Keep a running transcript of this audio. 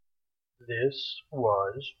This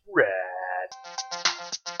was rad.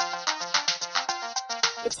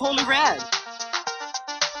 It's totally rad.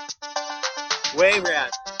 Way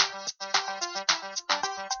rad.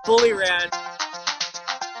 Fully rad.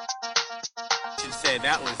 Should say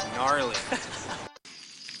that was gnarly.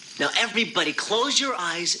 Now everybody close your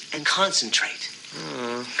eyes and concentrate.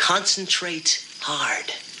 Concentrate hard.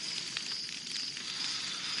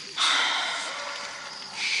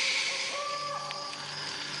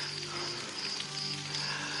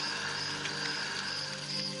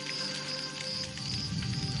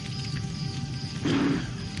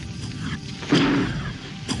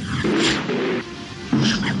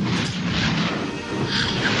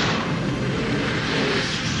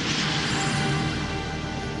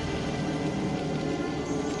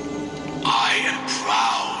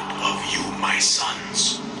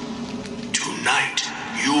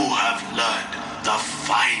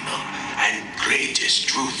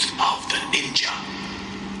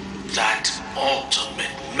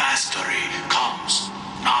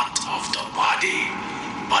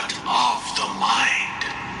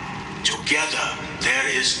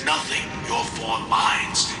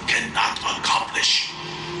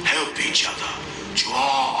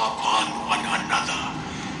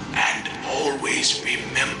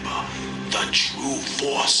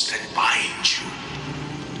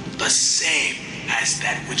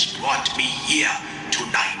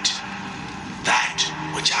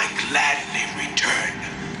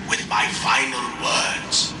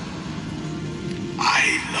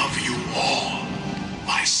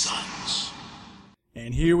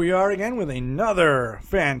 Again with another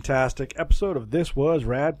fantastic episode of This Was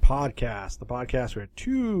Rad Podcast, the podcast where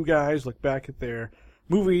two guys look back at their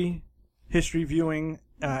movie history viewing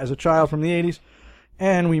as a child from the 80s,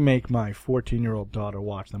 and we make my 14-year-old daughter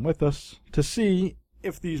watch them with us to see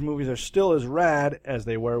if these movies are still as rad as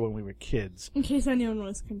they were when we were kids. In case anyone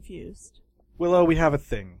was confused. Willow, we have a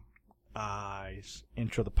thing. I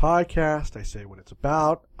intro the podcast, I say what it's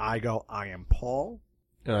about, I go, I am Paul.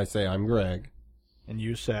 And I say, I'm Greg. And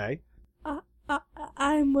you say...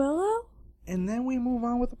 I'm Willow? And then we move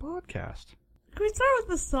on with the podcast. Can we start with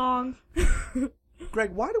the song?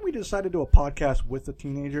 Greg, why did we decide to do a podcast with a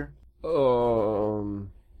teenager?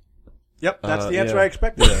 Yep, that's the answer I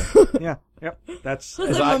expected. Yeah, yep. That's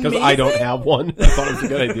because I don't have one. I thought it was a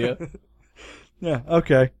good idea. Yeah,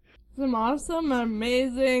 okay. I'm awesome,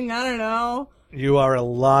 amazing, I don't know. You are a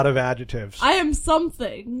lot of adjectives. I am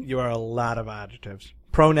something. You are a lot of adjectives.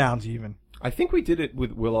 Pronouns, even. I think we did it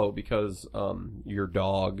with Willow because your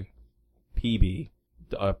dog, PB,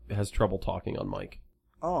 has trouble talking on mic.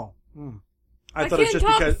 Oh. I thought it was just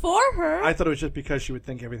because for her. I thought it was just because she would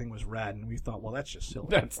think everything was rad, and we thought, well, that's just silly.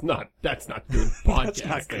 That's not good podcasting. That's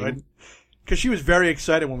not good. Because she was very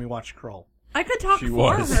excited when we watched Krull. I could talk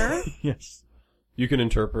for her. Yes. You can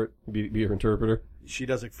interpret, be your interpreter. She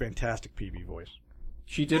does a fantastic PB voice.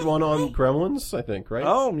 She did one on Gremlins, I think, right?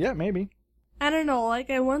 Oh, yeah, maybe. I don't know,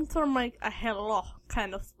 like, I went from, like, a hello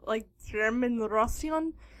kind of, like, German Russian,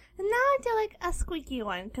 and now I do, like, a squeaky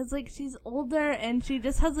one, because, like, she's older, and she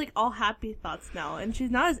just has, like, all happy thoughts now, and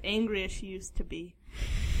she's not as angry as she used to be.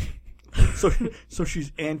 So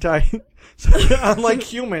she's so unlike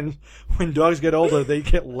humans, when dogs get older, they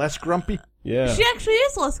get less grumpy? Yeah. She actually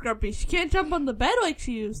is less grumpy. She can't jump on the bed like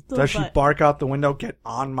she used to. Does she bark out the window, get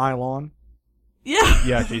on my lawn? Yeah.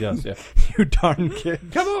 Yeah, she does, yeah. You darn kid.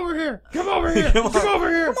 Come over here. Come over here. Come over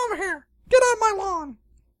here. Come over here. Get on my lawn.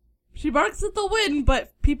 She barks at the wind,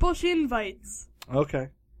 but people she invites. Okay.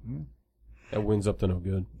 That wind's up to no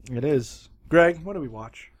good. It is. Greg, what do we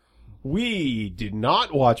watch? We did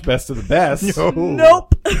not watch Best of the Best. No.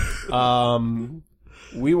 Nope.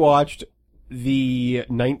 We watched the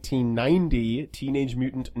 1990 Teenage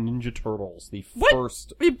Mutant Ninja Turtles. The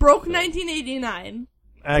first. We broke 1989.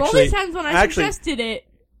 Actually, the only times when I suggested it.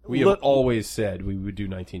 We have always said we would do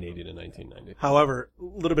 1980 to 1990. However, a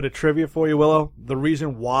little bit of trivia for you, Willow. The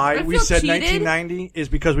reason why we said cheated. 1990 is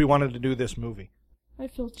because we wanted to do this movie. I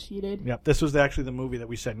feel cheated. Yep, this was actually the movie that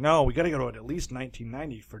we said, no, we got to go to at least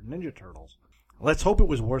 1990 for Ninja Turtles. Let's hope it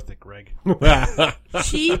was worth it, Greg.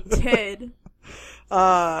 Cheated.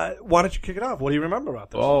 Why don't you kick it off? What do you remember about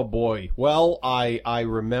this? Oh boy. Well, I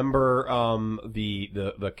remember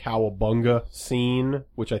the cowabunga scene,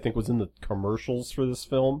 which I think was in the commercials for this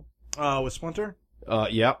film. With Splinter?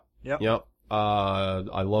 Yep.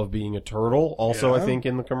 I love being a turtle. Also, I think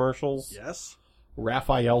in the commercials. Yes.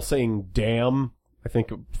 Raphael saying "damn," I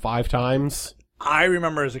think 5 times. I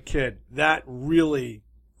remember as a kid that really,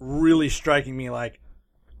 really striking me like,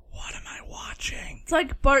 what am I watching? It's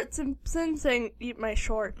like Bart Simpson saying, "Eat my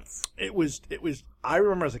shorts." It was, I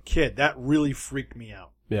remember as a kid, that really freaked me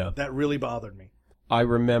out. Yeah. That really bothered me. I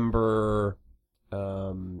remember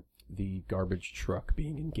the garbage truck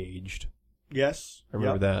being engaged. Yes. I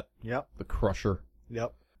remember that. Yep. The crusher.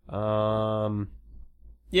 Yep.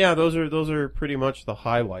 Yeah, those are pretty much the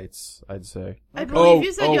highlights, I'd say. I believe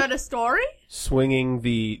you said you had a story? Swinging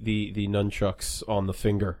the nunchucks on the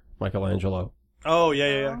finger, Michelangelo. Oh, yeah.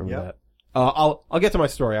 Remember Yep. that. I'll get to my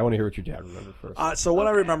story. I want to hear what your dad remembered first. So what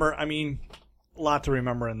I remember, I mean, a lot to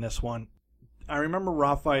remember in this one. I remember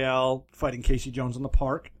Raphael fighting Casey Jones in the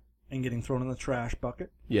park and getting thrown in the trash bucket.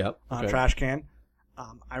 Yeah. Okay. Trash can.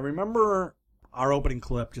 I remember our opening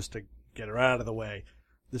clip, just to get her out of the way,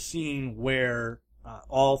 the scene where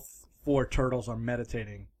all four turtles are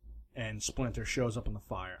meditating and Splinter shows up in the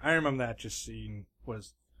fire. I remember that just scene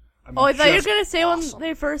was... I thought you were going to say awesome. when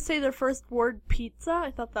they first say their first word, pizza.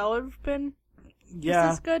 I thought that would have been just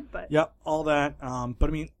as good, but... Yep, all that. But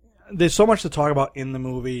I mean, there's so much to talk about in the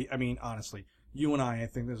movie. I mean, honestly, you and I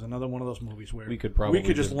think there's another one of those movies where we could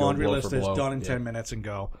just just go laundry blow list for this blow. done in 10 minutes and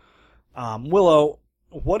go. Willow,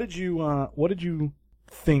 what did you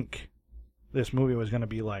think this movie was going to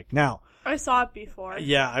be like? Now, I saw it before.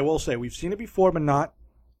 yeah, I will say we've seen it before, but not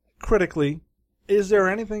critically. Is there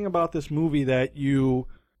anything about this movie that you,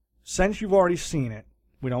 since you've already seen it,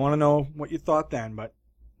 we don't want to know what you thought then, but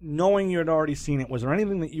knowing you had already seen it, was there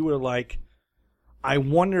anything that you were like, I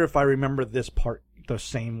wonder if I remember this part the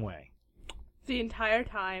same way? The entire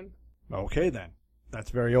time. Okay, then.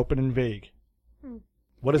 That's very open and vague.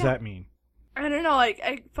 What does that mean? I don't know, like,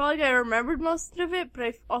 I felt like I remembered most of it, but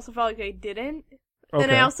I also felt like I didn't. Okay.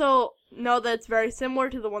 And I also know that it's very similar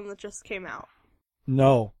to the one that just came out.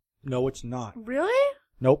 No, it's not. Really?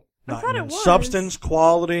 Nope. I Not thought in it was. substance,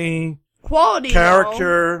 quality, Quality,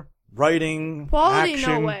 character, writing, Quality, action.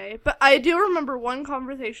 no way. But I do remember one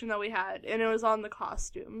conversation that we had, and it was on the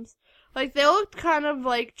costumes. Like, they looked kind of,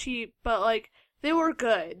 like, cheap, but, like, they were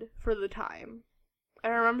good for the time. I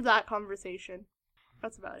remember that conversation.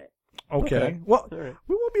 That's about it. Okay. Well, All right.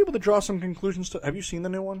 we won't be able to draw some conclusions to... Have you seen the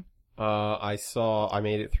new one? I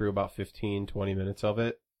made it through about 15, 20 minutes of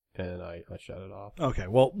it, and I shut it off. Okay.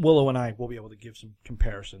 Well, Willow and I will be able to give some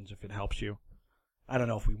comparisons if it helps you. I don't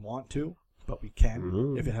know if we want to, but we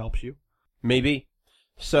can if it helps you. Maybe.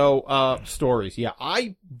 So, stories. Yeah,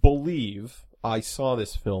 I believe I saw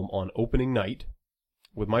this film on opening night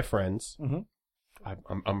with my friends. Mm-hmm.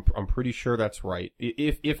 I'm pretty sure that's right.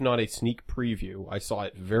 If not a sneak preview, I saw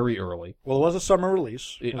it very early. Well, it was a summer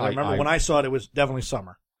release. I remember when I saw it, it was definitely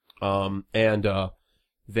summer. And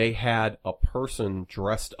they had a person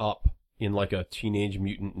dressed up in like a Teenage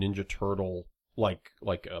Mutant Ninja Turtle, like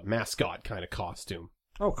a mascot kind of costume.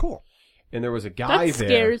 Oh, cool. And there was a guy That there.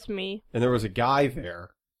 scares me. And there was a guy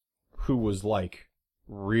there who was like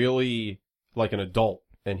really like an adult,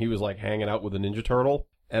 and he was like hanging out with a Ninja Turtle.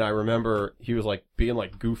 And I remember he was like being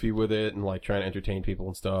like goofy with it and like trying to entertain people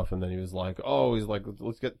and stuff. And then he was like,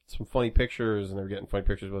 let's get some funny pictures. And they were getting funny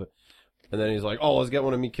pictures with it. And then he's like, let's get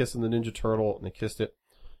one of me kissing the Ninja Turtle. And they kissed it.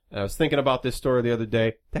 And I was thinking about this story the other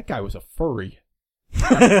day. That guy was a furry.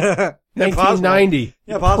 1990.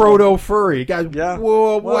 Yeah, possible. Proto furry. Guys, Yeah.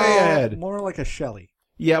 whoa, way ahead. More like a Shelley.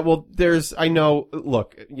 Yeah, well, there's all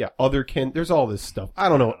this stuff. I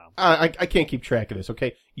don't know. I can't keep track of this,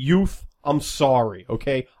 okay? Youth, I'm sorry,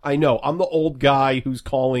 okay? I know. I'm the old guy who's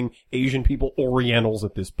calling Asian people Orientals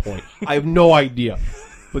at this point. I have no idea.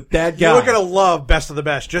 But that guy. You're gonna love Best of the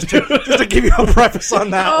Best, just to give you a preface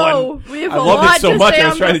on that one. We have I a loved lot it so to much say I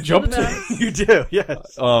was on trying to Best jump of the to Best. You do,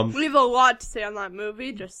 yes. We have a lot to say on that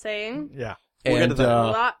movie, just saying. Yeah. We'll get And, to that.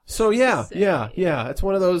 Lot so to yeah. say. It's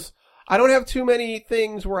one of those, I don't have too many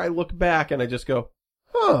things where I look back and I just go,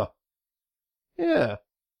 huh. Yeah.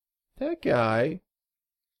 That guy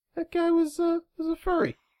was a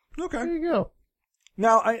furry. Okay. There you go.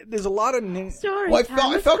 Now, there's a lot of... Story Well, time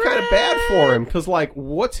I with felt kind of Greg. bad for him, cause like,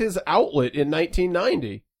 what's his outlet in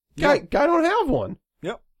 1990? Guy don't have one.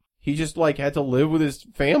 Yep. He just like had to live with his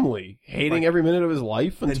family, hating every minute of his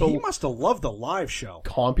life And until he must have loved the live show.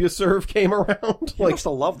 CompuServe came around. He must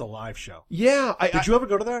have loved the live show. Yeah. Did you ever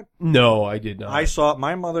go to that? No, I did not. I saw it.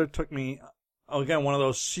 My mother took me, again, one of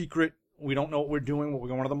those secret, we don't know what we're doing, but we're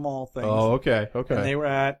going to the mall things. Oh, okay. And they were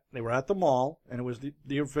at the mall, and it was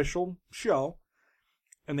the official show,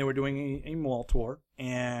 and they were doing a mall tour,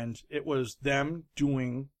 and it was them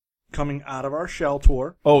coming out of our shell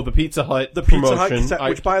tour. Oh, the Pizza Hut The Pizza Hut promotion. cassette,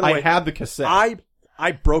 which, by the way, I had the cassette.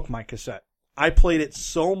 I broke my cassette. I played it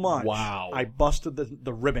so much. Wow. I busted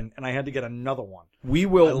the ribbon, and I had to get another one. we I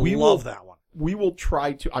love will that one. We will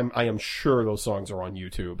try to. I am sure those songs are on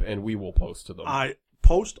YouTube, and we will post to them. I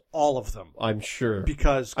post all of them I'm sure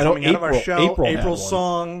because I know coming out of our shell, April had one.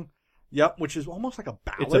 song, yep, which is almost like a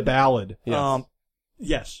ballad. It's a ballad. Yes.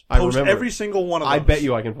 Yes. I Post remember. every single one of those. I bet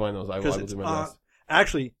you I can find those. I will Because do it's, my best.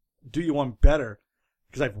 actually, do you one better,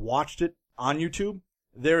 because I've watched it on YouTube.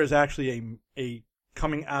 There is actually a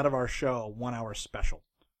coming out of our show 1 hour special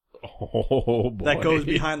Oh, boy. that goes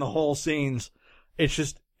behind the whole scenes.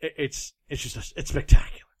 It's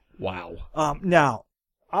spectacular. Wow. Now,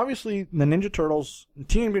 obviously, the Ninja Turtles,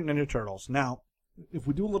 Teenage Mutant Ninja Turtles. Now, if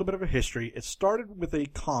we do a little bit of a history, it started with a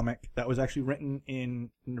comic that was actually written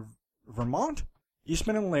in Vermont.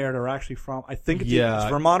 Eastman and Laird are actually from, I think it's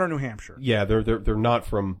Vermont or New Hampshire. Yeah, they're not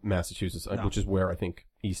from Massachusetts, No. which is where I think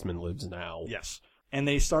Eastman lives now. Yes. And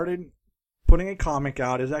they started putting a comic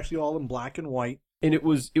out. It was actually all in black and white. And it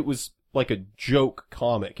was like a joke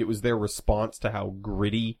comic. It was their response to how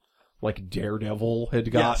gritty, like, Daredevil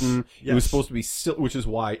had gotten. Yes. It was supposed to be, which is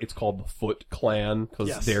why it's called the Foot Clan, because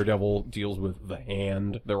Yes. Daredevil deals with the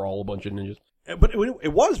hand. They're all a bunch of ninjas. But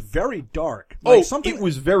it was very dark. It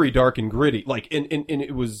was very dark and gritty. Like, and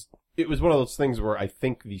it was one of those things where I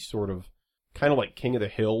think the sort of, kind of like King of the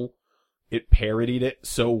Hill, it parodied it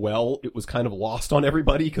so well, it was kind of lost on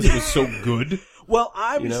everybody because it was so good. Well,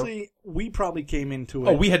 obviously, we probably came into it.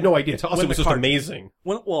 Oh, we had no idea. To us, When it was the just amazing.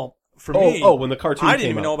 For me, when the cartoon I didn't came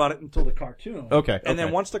even out. know about it until the cartoon. Okay, And then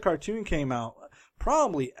okay. once the cartoon came out,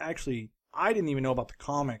 I didn't even know about the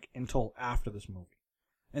comic until after this movie.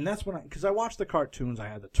 And that's when because I watched the cartoons, I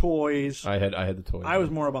had the toys. I had the toys. I was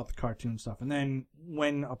more about the cartoon stuff. And then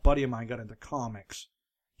when a buddy of mine got into comics,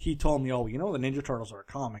 he told me, "Oh, you know, the Ninja Turtles are a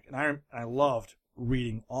comic," and I loved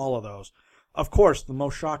reading all of those. Of course, the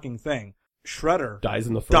most shocking thing: Shredder dies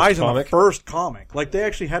in the first comic. Like they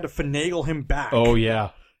actually had to finagle him back. Oh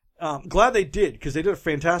yeah. Glad they did, because they did a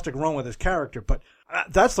fantastic run with his character. But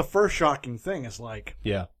that's the first shocking thing. Is like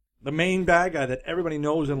Yeah. the main bad guy that everybody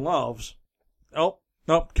knows and loves. Oh,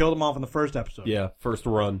 nope, killed him off in the first episode. Yeah. First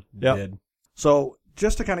run. Yep. Dead. So,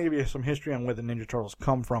 just to kind of give you some history on where the Ninja Turtles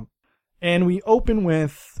come from. And we open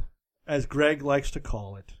with, as Greg likes to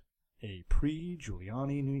call it, a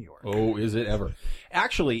pre-Giuliani New York. Oh, is it ever?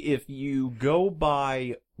 Actually, if you go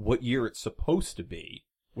by what year it's supposed to be,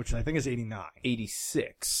 Which I think is 89.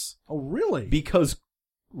 86, Oh, really? because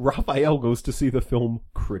Raphael goes to see the film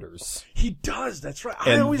Critters. He does, that's right.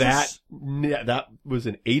 And that was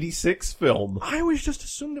an 86 film. I always just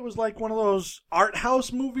assumed it was like one of those art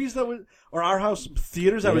house movies or art house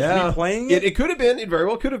theaters that was replaying it. It could have been. It very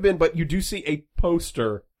well could have been, but you do see a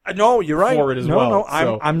poster. No, you're right. For it as no, well, no,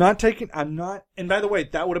 so- I'm not. And by the way,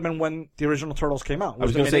 that would have been when the original Turtles came out. I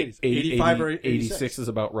was going to say 85 or 86 is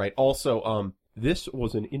about right. Also, this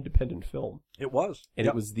was an independent film, It was. and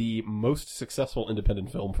Yep. it was the most successful independent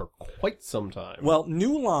film for quite some time. Well,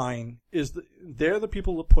 New Line they're the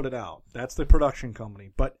people that put it out. That's the production company.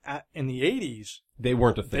 But in the 80s, they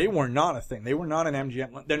weren't a thing. they were not a thing. They were not an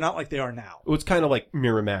MGM. They're not like they are now. It was kind of like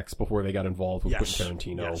Miramax before they got involved with Yes. Quentin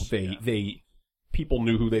Tarantino. Yes. People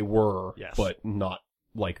knew who they were, Yes. but not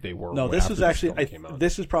like they were. No, this after is actually film came out.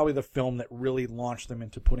 this is probably the film that really launched them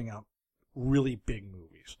into putting out really big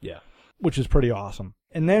movies, Yeah. which is pretty awesome.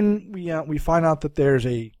 And then we find out that there's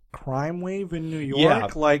a crime wave in New York. Yeah.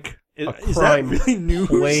 Like, A is that crime really news?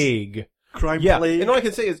 plague. Crime Yeah, plague. and all I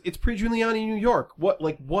can say is it's pre-Giuliani New York.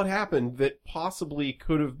 What happened that possibly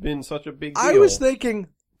could have been such a big deal? I was thinking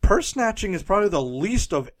purse snatching is probably the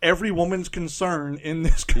least of every woman's concern in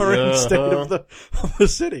this current state of the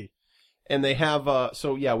city. And they have,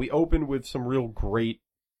 we opened with some real great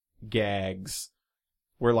gags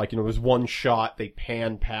where, like, there's one shot, they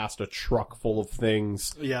pan past a truck full of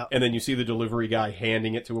things, Yeah. and then you see the delivery guy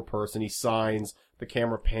handing it to a person, he signs, the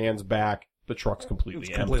camera pans back, the truck's completely,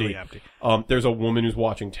 It's completely empty. empty. There's a woman who's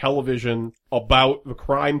watching television about the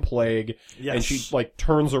crime plague, Yes. and she, like,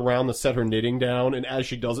 turns around to set her knitting down, and as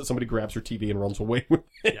she does it, somebody grabs her TV and runs away with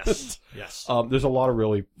it. Yes. Yes. There's a lot of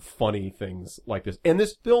really funny things like this. And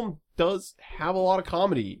this film does have a lot of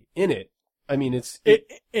comedy in it. I mean, It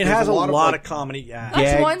there's has a a lot lot of, of comedy. Yeah. gag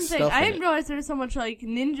That's one thing. stuff I in didn't it. realize there was so much like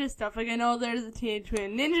ninja stuff. Like I know there's the Teenage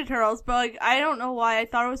Mutant Ninja Turtles, but like I don't know why I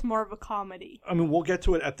thought it was more of a comedy. I mean, we'll get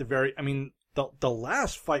to it at the very. I mean, the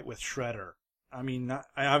last fight with Shredder. I mean,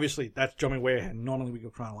 obviously that's jumping way ahead. Normally we go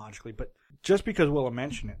chronologically, but just because Willa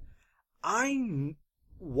mentioned it, I'm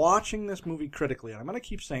watching this movie critically, and I'm going to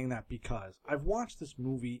keep saying that because I've watched this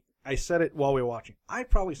movie. I said it while we were watching. I've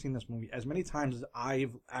probably seen this movie as many times as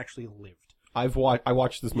I've actually lived. I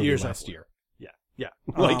watched this movie Years last after. year. Yeah.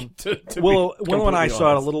 Like, to Willow be and I completely saw it a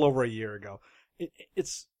honest. little over a year ago.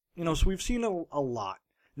 It's, so we've seen a lot.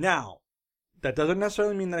 Now, that doesn't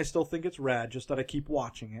necessarily mean that I still think it's rad, just that I keep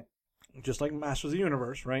watching it. Just like Masters of the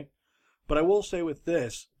Universe, right? But I will say with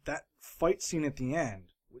this, that fight scene at the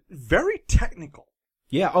end, very technical.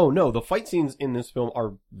 Yeah. Oh no, the fight scenes in this film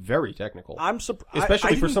are very technical. I'm surprised,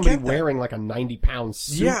 especially for somebody wearing like a 90-pound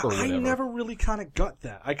suit Yeah, or whatever. I never really kind of got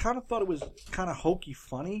that. I kind of thought it was kind of hokey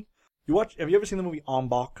funny. Have you ever seen the movie En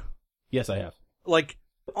Bach? Yes, I have. Like,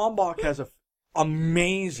 En Bach has a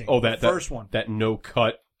amazing first one. That no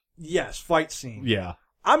cut. Yes, fight scene. Yeah.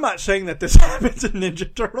 I'm not saying that this happens in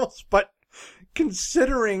Ninja Turtles, but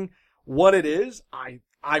considering what it is,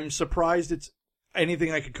 I'm surprised it's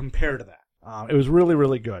anything I could compare to that. It was really,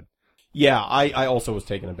 really good. Yeah, I also was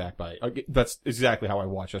taken aback by it. That's exactly how I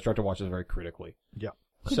watched it. I tried to watch this very critically. Yeah.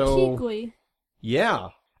 So, Critically. Yeah.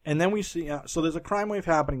 And then we see, so there's a crime wave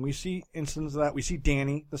happening. We see instances of that. We see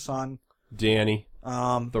Danny, the son. Danny.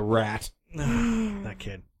 The rat. That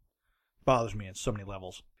kid. Bothers me on so many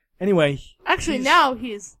levels. Anyway. Actually, now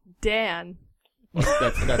he's Dan.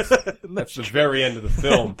 That's the very end of the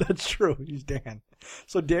film. That's true. He's Dan.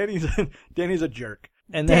 So Danny's a jerk.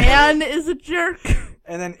 And then, Dan is a jerk.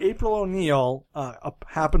 And then April O'Neil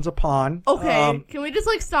happens upon. Okay, can we just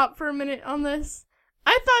stop for a minute on this?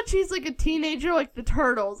 I thought she's like a teenager like the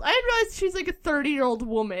Turtles. I didn't realize she's like a 30-year-old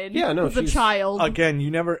woman. Yeah, no, with a child. Again,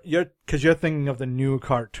 because you're thinking of the new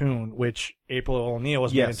cartoon, which April O'Neil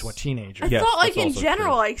was made into a teenager. I thought in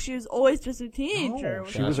general, true. She was always just a teenager. No,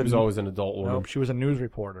 she was always an adult woman. Nope, she was a news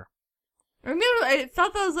reporter. I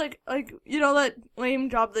thought that was like that lame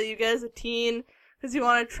job that you get as a teen because you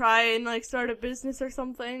want to try and start a business or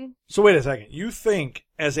something. So wait a second. You think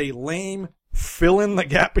as a lame fill in the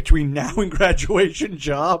gap between now and graduation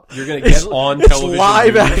job, you're going to get on television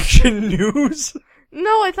live action news?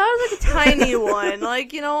 No, I thought it was a tiny one.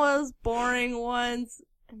 Those boring ones.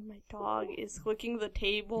 And my dog is clicking the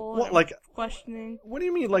table. What, questioning? What do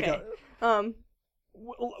you mean,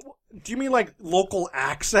 do you mean local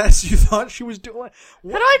access? You thought she was doing?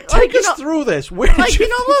 Take us through this. Where did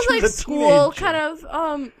those school kind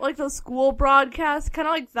of those school broadcasts, kind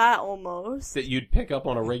of like that almost. That you'd pick up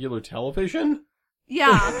on a regular television.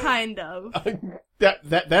 Yeah, kind of.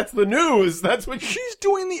 That's the news. That's what she's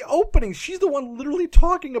doing. The opening. She's the one literally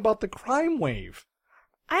talking about the crime wave.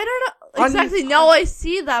 I don't know exactly. Now I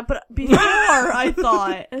see that, but before I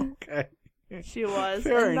thought. Okay. She was.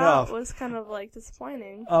 Fair enough. That was kind of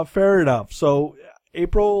disappointing. Fair enough. So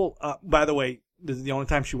April, by the way, this is the only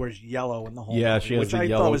time she wears yellow in the whole movie, she has which the I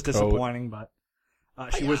yellow thought was coat. Disappointing, but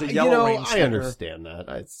she wears a yellow rain sticker. I understand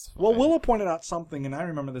that. Well, Willow pointed out something, and I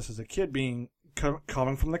remember this as a kid being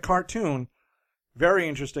coming from the cartoon. Very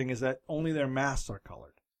interesting is that only their masks are colored.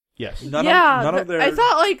 Yes. None of their. I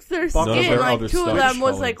thought their skin, two of them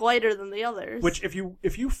was colored. lighter than the others. Which, if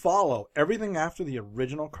you follow everything after the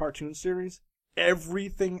original cartoon series,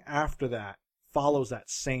 everything after that follows that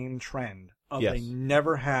same trend of they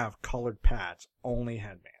never have colored pads, only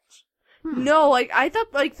headbands. No, I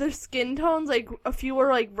thought their skin tones, a few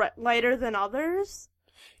were lighter than others.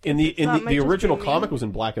 In the original comic was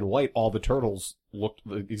in black and white. All the turtles looked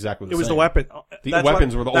exactly the same. It was the weapon. The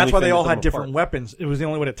weapons were the only That's why thing they all that had them different apart. weapons. It was the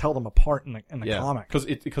only way to tell them apart in the comic.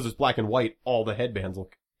 Because it's black and white. All the headbands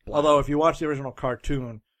look black. Although if you watch the original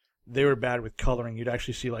cartoon, they were bad with coloring. You'd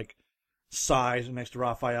actually see Size next to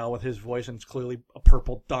Raphael with his voice, and it's clearly a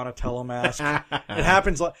purple Donatello mask. It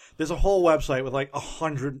happens there's a whole website with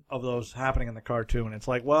 100 of those happening in the cartoon. It's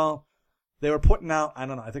they were putting out, I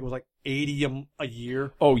don't know, I think it was 80 a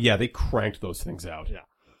year. Oh yeah, they cranked those things out. Yeah.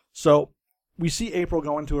 So we see April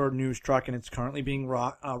go into her news truck, and it's currently being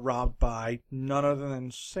robbed by none other than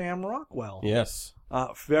Sam Rockwell. Yes.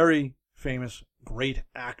 Very famous, great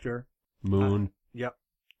actor. Moon. Yep.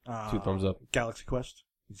 2 thumbs up. Galaxy Quest.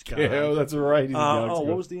 Yeah, that's right. He's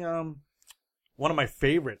what was the one of my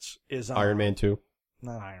favorites is Iron Man 2.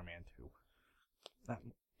 Not Iron Man 2.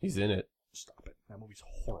 He's in it. Stop it. That movie's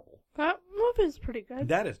horrible. That movie's pretty good.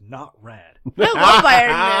 That is not rad. I love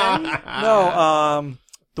Iron Man. No,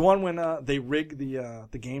 the one when they rig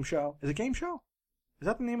the game show. Is it Game Show? Is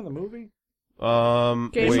that the name of the movie?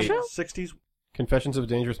 Game Show? 60s. Confessions of a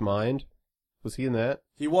Dangerous Mind. Was he in that?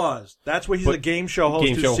 He was. That's where he's a game show host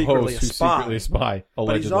Game who's show secretly host a spy. Who's secretly a spy,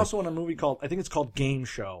 allegedly. But he's also in a movie called, I think it's called Game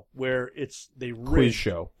Show, where they rig Quiz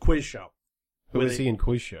Show. Quiz Show. Who is he in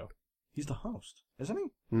Quiz Show? He's the host, isn't he?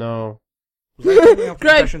 No. Was that thinking of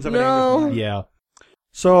Confessions of a Dangerous Mind? Yeah.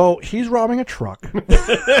 So he's robbing a truck. Bro,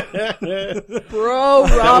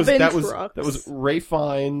 robbing trucks. That was Ray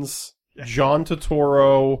Fiennes, John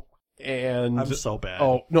Turturro, and... I'm so bad.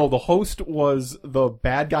 Oh, no, the host was the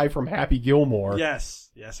bad guy from Happy Gilmore. Yes,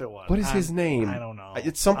 it was. What is his name? I don't know.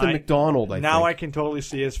 It's something McDonald, I think. Now I can totally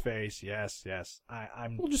see his face. Yes.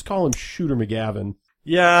 We'll just call him Shooter McGavin.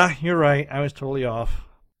 Yeah, you're right. I was totally off.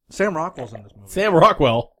 Sam Rockwell's in this movie. Sam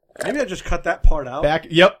Rockwell. Maybe I just cut that part out.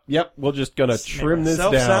 Yep. We're just gonna trim this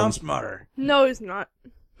Self down. sound smarter. No, he's not.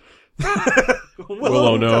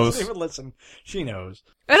 Willow knows. Doesn't even listen. She knows.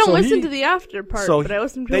 I don't So listen he- to the after part, so but I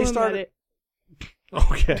listen to they him started- at it.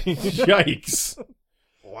 Okay. Yikes.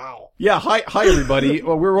 Wow. Yeah, hi everybody.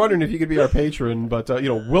 Well, we were wondering if you could be our patron, but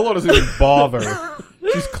Willow doesn't even bother.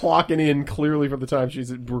 She's clocking in clearly for the time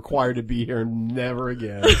she's required to be here and never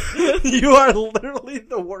again. You are literally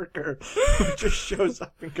the worker who just shows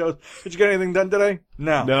up and goes, "Did you get anything done today?"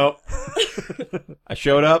 No. No. I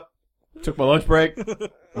showed up, took my lunch break,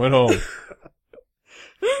 went home.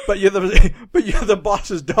 But you're the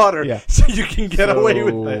boss's daughter, Yeah. so you can get away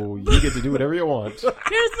with it. So you get to do whatever you want.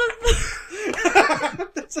 Here's the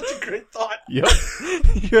That's such a great thought. Yep.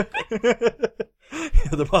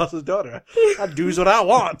 You're the boss's daughter. I do what I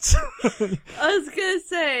want. I was gonna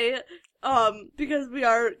say, because we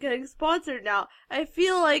are getting sponsored now, I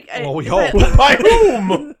feel like Well, we if hope. By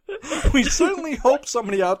whom? We certainly hope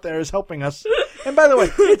somebody out there is helping us. And by the way,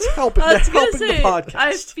 it's helping. I They're was gonna helping say, the podcast.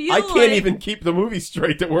 I feel I can't like, even keep the movie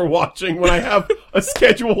straight that we're watching when I have a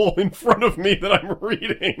schedule in front of me that I'm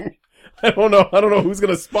reading. I don't know who's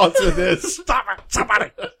gonna sponsor this. Stop it!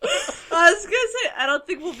 Somebody! I was gonna say, I don't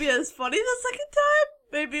think we'll be as funny the second time.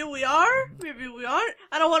 Maybe we are. Maybe we aren't.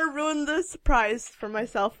 I don't want to ruin the surprise for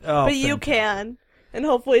myself, Oh, but you fantastic. can, and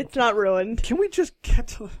hopefully it's not ruined. Can we just get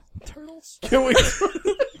to the turtles? Can we?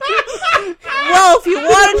 Well, if you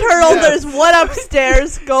want a turtle, there's one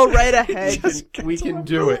upstairs. Go right ahead. We can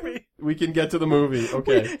do it. We can get to the movie.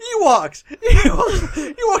 Okay. Ewoks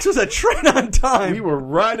was a train on time. We were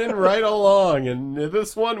running right along, and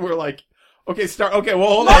this one we're like, okay, start. Okay, well,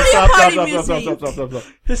 hold on. Mario Stop. Party music. Stop.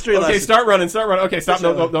 History Okay, lesson. start running. Okay, stop.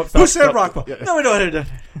 No, stop. Who said stop. Rockwell? Yeah. No, we know how to do it.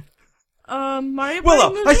 Mario Party Willow,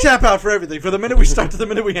 music? I tap out for everything. For the minute we start to the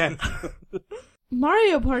minute we end.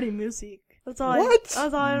 Mario Party music. That's all. What? That's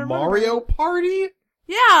all I remember. Mario Party?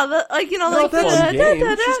 Yeah, No, like that's the a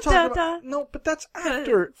game. She's talking about, no, but that's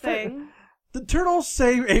after. thing. The turtles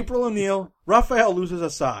save April O'Neil. Raphael loses a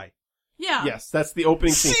sigh. Yeah. Yes, that's the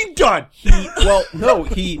opening scene. Scene done.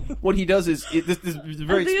 What he does is this is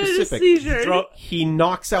very I think I had a specific. seizure. He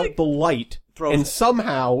knocks out the light, Throws and it.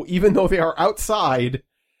 somehow, even though they are outside,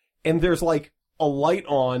 and there's like a light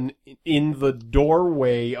on in the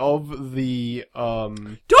doorway of the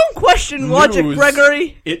Don't question logic, News.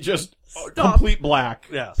 Gregory. it just Stop. complete black,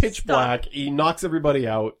 Yes. pitch Stop. black. He knocks everybody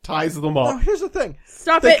out, ties them Now, up. here's the thing.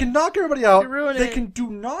 Stop They it. can knock everybody out. You're ruining They it. can do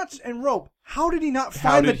knots and rope. How did he not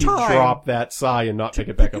How find did the he time? drop that sigh and not pick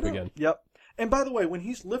it back up again? Yep. And by the way, when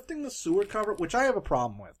he's lifting the sewer cover, which I have a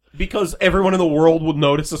problem with, Because everyone in the world would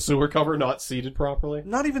notice a sewer cover not seated properly.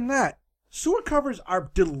 not even that. Sewer covers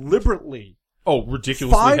are deliberately Oh,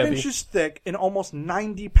 ridiculously 5 heavy. inches thick and almost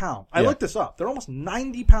 90 pounds. I Yeah. looked this up. They're almost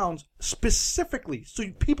 90 pounds specifically, so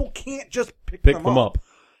people can't just pick Pick them up.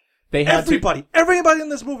 They had Everybody in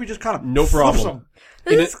this movie just kind of No flips problem. them.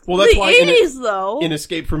 This is well, that's the why 80s, though. in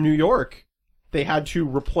Escape from New York, they had to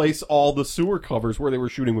replace all the sewer covers where they were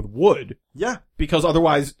shooting with wood Yeah. because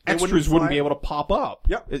otherwise They wouldn't extras wouldn't fly. be able to pop up.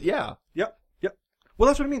 Yep. Yeah. Yep. Well,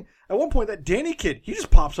 that's what I mean. At one point, that Danny kid, he just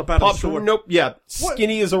pops up out of the sewer. Nope. Yeah.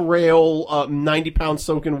 Skinny as a rail, 90-pound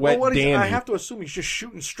soaking wet Well, Danny. I have to assume he's just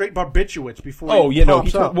shooting straight barbiturates before Oh, he yeah, no.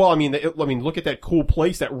 pops up. Well, I mean, look at that cool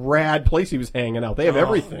place, that rad place he was hanging out. They have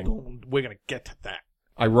everything. Oh, we're going to get to that.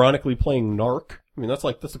 Ironically playing Narc. I mean, that's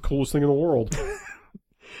the coolest thing in the world.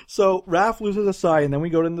 So, Raph loses a sigh, and then we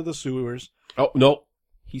go into the sewers. Oh, no.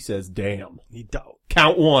 He says, damn. He don't.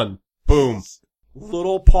 Count one. Boom.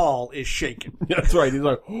 Little Paul is shaking. That's right. He's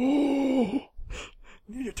like, Ninja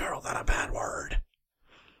Turtle's not a bad word.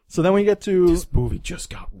 So then we get to... this movie just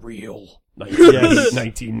got real. Yes.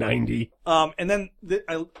 1990. And then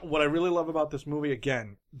what I really love about this movie,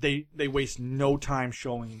 again, they waste no time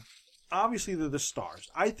showing. Obviously, they're the stars.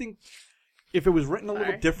 I think if it was written a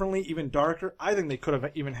little differently, even darker, I think they could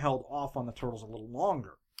have even held off on the Turtles a little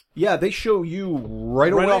longer. Yeah, they show you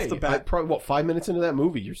right away. off the bat. Probably, 5 minutes into that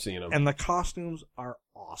movie, you're seeing them. And the costumes are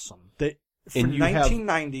awesome. For And you have-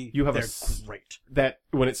 1990, you have they're a great. That,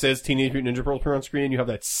 when it says Teenage Mutant Ninja Turtles on screen, you have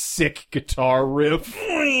that sick guitar riff.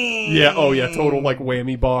 Yeah, oh yeah, total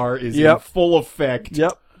whammy bar is in Yep. full effect.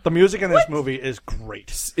 Yep. The music in this movie is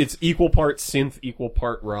great. It's equal part synth, equal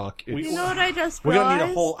part rock. It's, You know what I just We're realized? going to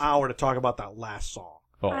need a whole hour to talk about that last song.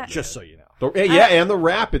 oh, Just so you know. and the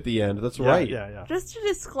rap at the end. That's right. Yeah. Just a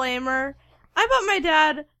disclaimer. I bought my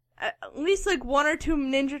dad at least like 1 or 2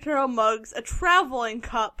 Ninja Turtle mugs, a traveling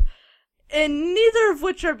cup, And neither of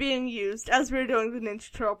which are being used as we're doing the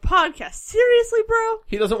Ninja Turtle podcast. Seriously, bro?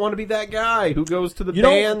 He doesn't want to be that guy who goes to the You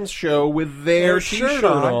don't- band's show with their t-shirt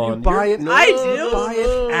on. You buy it. No, I do. You buy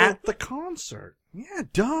it at the concert. Yeah,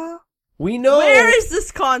 duh. We know. Where is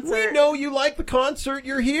this concert? We know you like the concert.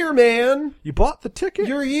 You're here, man. You bought the ticket.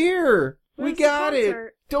 You're here. We Where's the got it.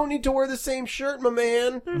 concert? Don't need to wear the same shirt, my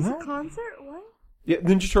man. There's No. a concert? What? Yeah,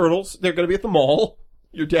 Ninja Turtles. They're going to be at the mall.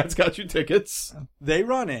 Your dad's got you tickets. They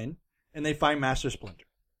run in and they find Master Splinter.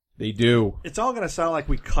 They do. It's all going to sound like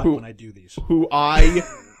we cut Who- when I do these. Who I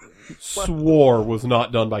swore was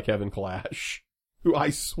not done by Kevin Clash. Who I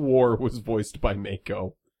swore was voiced by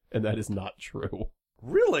Mako. And that is not true.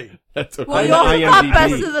 Really? That's okay. Well, On y'all thought IMDb.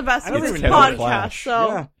 best of the best I of don't this even know Kevin podcast, Clash. so...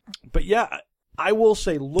 Yeah. But yeah, I will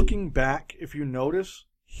say, looking back, if you notice,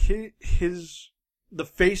 the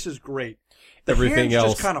face is great. The Everything hands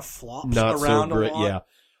else, just kind of flops Not so around great, a lot. yeah.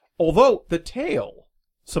 Although, the tail,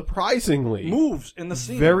 surprisingly, Moves in the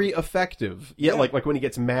scene. very effective. Yeah, Yeah. like when he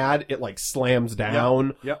gets mad, it like slams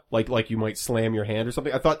down. Yep. Like you might slam your hand or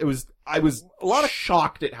something. I was A lot of-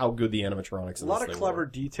 shocked at how good the animatronics A in lot this of thing clever were.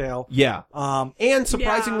 detail. Yeah. And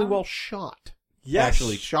surprisingly Yeah. well shot. Yes.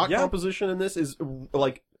 Actually, shot Yeah. composition in this is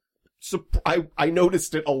like, I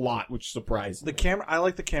noticed it a lot, which surprised me. I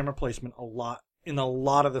like the camera placement a lot in a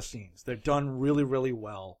lot of the scenes. They're done really, really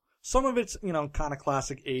well. Some of it's, kind of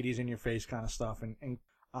classic 80s in your face kind of stuff,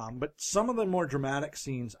 but some of the more dramatic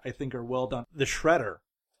scenes I think are well done. The Shredder,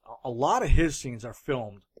 a lot of his scenes are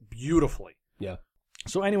filmed beautifully. Yeah.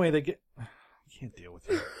 So anyway, I can't deal with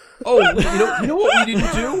it. Oh, you know what we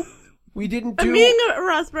didn't do? We didn't I'm do. eating a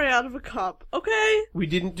raspberry out of a cup, okay? We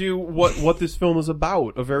didn't do what this film is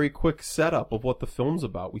about. A very quick setup of what the film's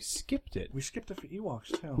about. We skipped it. We skipped a few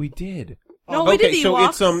Ewoks too. We did. No, we did so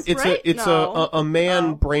Ewoks, it's right? a man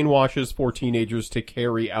Oh. brainwashes 4 teenagers to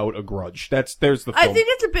carry out a grudge. There's the film. I think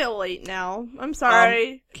it's a bit late now. I'm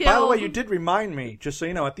sorry. By the way, you did remind me, just so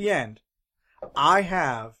you know, at the end, I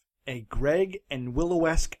have a Greg and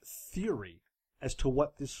Willow-esque theory as to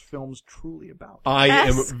what this film's truly about. I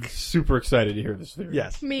am Esque. super excited to hear this theory.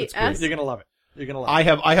 Yes. Me, It's great. esque. You're gonna love it. You're gonna love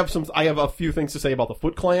it. I have a few things to say about the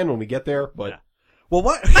Foot Clan when we get there, but Yeah. Well,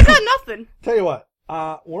 what? I got nothing. Tell you what.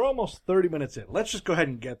 We're almost 30 minutes in. Let's just go ahead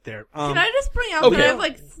and get there. Can I just bring out okay. that I have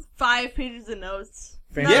like 5 pages of notes?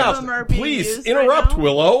 None of yeah, them are being please used interrupt, right now?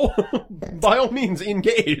 Willow. By all means,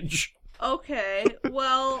 engage. Okay,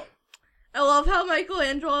 well, I love how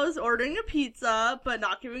Michelangelo is ordering a pizza, but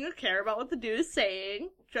not giving a care about what the dude is saying.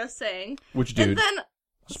 Just saying. Which dude? And then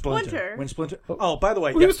Splinter. When Splinter. Oh, by the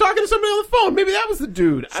way, He was talking to somebody on the phone. Maybe that was the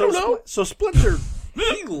dude. I don't know. So Splinter,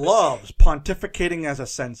 he loves pontificating as a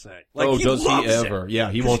sensei. Like, Oh, does he loves ever? it. Yeah,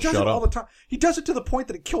 he 'Cause won't does shut it all up. the time. He does it to the point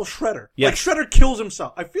that it kills Shredder. Yes. Like Shredder kills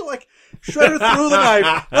himself. I feel like Shredder threw the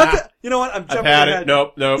knife. You know what? I'm I've jumping had ahead. it.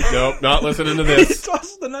 Nope. Not listening to He this.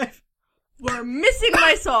 tosses the knife. We're missing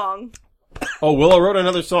my song. Oh, Willow wrote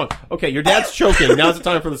another song. Okay, your dad's choking. Now's the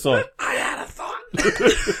time for the song. I had a thought.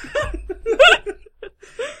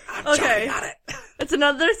 Okay. It's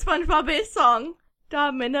another SpongeBob-based song.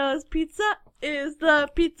 Domino's Pizza is the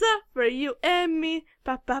pizza for you and me.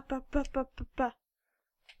 Ba ba ba ba ba ba ba.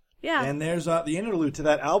 Yeah. And there's the interlude to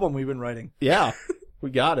that album we've been writing. Yeah,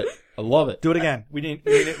 we got it. I love it. Do it again. We need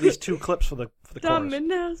at least 2 clips for the chorus.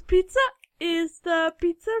 Domino's Pizza is the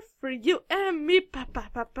pizza for you and me. Ba ba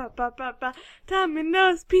ba ba ba ba ba.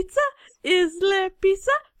 Domino's Pizza is the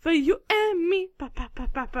pizza for you and me. Ba ba ba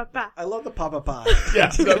ba ba ba. I love the Papa Pie. Yeah,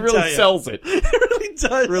 that really sells it. It really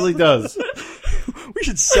does. It really does. We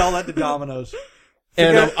should sell that to Domino's.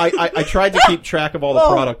 And I tried to keep track of all the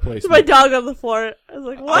product There's my placement. dog on the floor. I was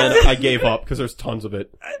like, what? And I gave up because there's tons of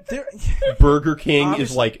it. There- Burger King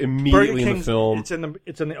is Obviously, like Burger immediately in the King's- film.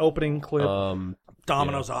 It's in the opening clip.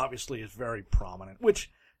 Domino's obviously is very prominent,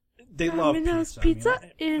 which they love Domino's pizza. Pizza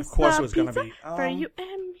I mean, is of course the it was going to pizza be. for you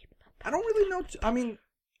and me. I don't really know. I mean,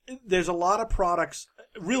 there's a lot of products.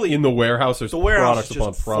 Really, In the warehouse, there's The warehouse products is upon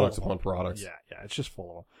just products full. upon products. yeah, it's just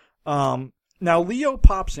full of them. Now Leo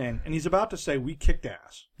pops in and he's about to say, "We kicked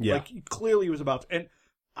ass." Yeah. Like clearly he was about to, and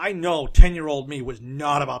I know 10-year-old me was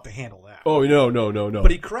not about to handle that. Oh, no.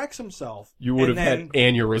 But he corrects himself. You would and have had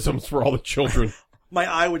then aneurysms for all the children. my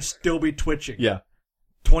eye would still be twitching. Yeah.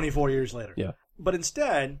 24 years later. Yeah. But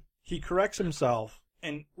instead, he corrects himself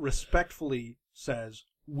and respectfully says,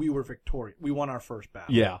 "We were victorious. We won our first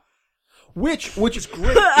battle." Yeah. Which is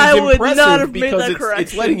great. I is would impressive not have made because that it's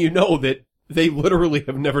correction. letting you know that they literally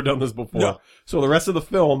have never done this before. No. So the rest of the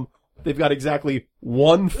film, they've got exactly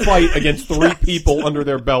one fight against 3 people under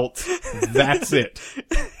their belts. That's it.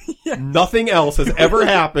 Nothing else has ever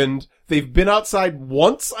happened. They've been outside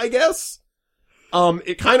once, I guess.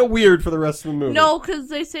 It kind of weird for the rest of the movie. No, because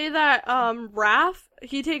they say that Raph,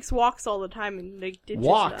 he takes walks all the time and like ditches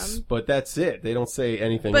Walks, them. but that's it. They don't say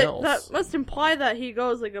anything But else. that must imply that he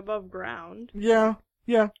goes like above ground. Yeah,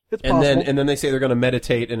 it's and possible. then they say they're going to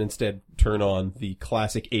meditate and instead turn on the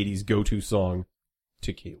classic 80s go-to song,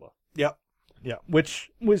 Tequila. Yep. Yeah,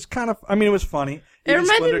 which was kind of, I mean, it was funny. It Even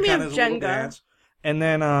reminded Splinter me kinda of has a little Jenga. dance. And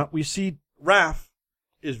then we see Raph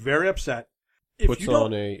is very upset. If Puts you don't-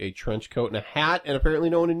 on a trench coat and a hat, and apparently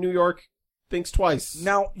no one in New York thinks twice.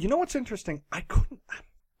 Now, you know what's interesting?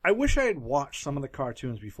 I wish I had watched some of the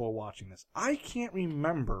cartoons before watching this. I can't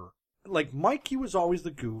remember. Like, Mikey was always the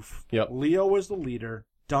goof. Yep. Leo was the leader.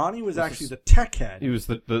 Donnie was actually the tech head. He was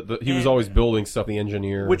he was And- always building stuff, the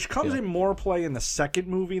engineer. Which comes Yeah. in more play in the second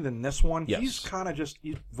movie than this one. Yes. He's kind of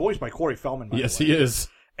he's voiced by Corey Feldman, by Yes, the way. he is.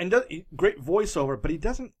 And great voiceover, but he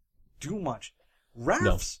doesn't do much.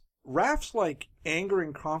 Raph's like anger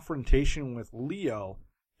and confrontation with Leo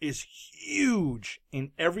is huge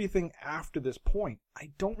in everything after this point.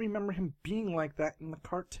 I don't remember him being like that in the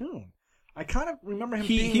cartoon. I kind of remember him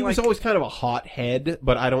being He was like, always kind of a hot head,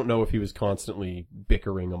 but I don't know if he was constantly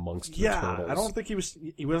bickering amongst the turtles. I don't think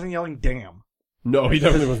he wasn't yelling damn. No, he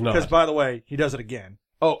definitely was Because not. by the way, he does it again.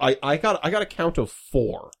 Oh, I got a count of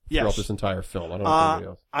 4 Yes. throughout this entire film. I don't know if anybody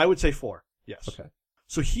else. I would say 4. Yes. Okay.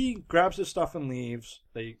 So he grabs his stuff and leaves.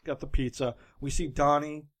 They got the pizza. We see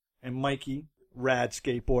Donnie and Mikey rad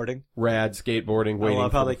skateboarding. Rad skateboarding, I waiting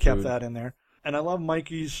love for how the they kept food. that in there. And I love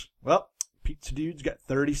Mikey's, pizza dude's got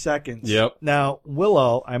 30 seconds. Yep. Now,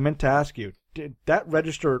 Willow, I meant to ask you, did that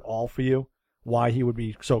register at all for you? Why he would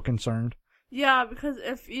be so concerned? Yeah, because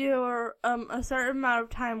if you're a certain amount of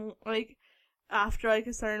time, like after like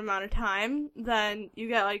a certain amount of time, then you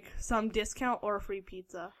get like some discount or free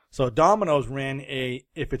pizza. So Domino's ran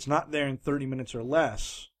if it's not there in 30 minutes or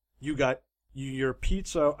less, you got your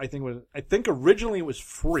pizza. I think originally it was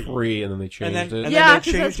free. Free, and then they changed then- it. and then Yeah, they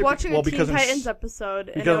because I was changed it watching well, a Teen because in Titans episode,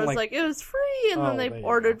 and because it in, was like it was free, and then there they you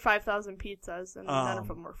ordered go. 5,000 pizzas, and none of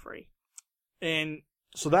them were free. And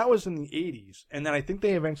so that was in the 80s. And then I think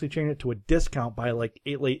they eventually changed it to a discount by like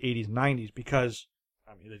late 80s, 90s because,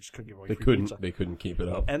 I mean, they just couldn't give away free pizza. They couldn't keep it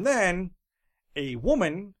up. And then a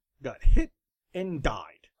woman got hit and died.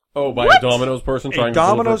 Oh, by What? a Domino's person A trying to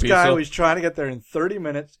deliver Domino's pizza? guy was trying to get there in 30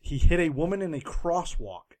 minutes. He hit a woman in a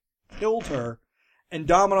crosswalk, killed her, and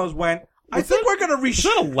Domino's went, I think we're going to Is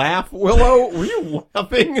that a laugh, Willow? Were you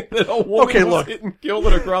laughing that a woman Okay, was look. hit and killed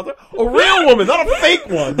in a crosswalk? A real woman, not a fake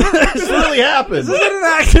one. This really happened. This isn't an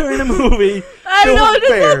actor in a movie. I filled know, with this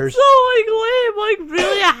bears. is so like lame. Like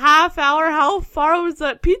really, a half hour. How far was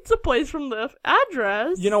that pizza place from the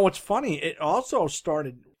address? You know what's funny? It also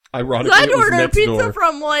started. Ironically, I'd it was order next pizza door.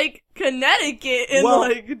 from like Connecticut and Well,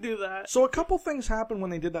 like do that. So a couple things happened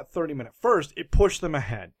when they did that 30-minute. First, it pushed them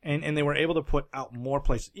ahead, and they were able to put out more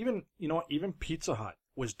places. Even even Pizza Hut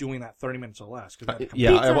was doing that 30 minutes or less. 'cause that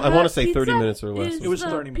Yeah, Pizza I want to Hut say 30 pizza minutes or less. is It was the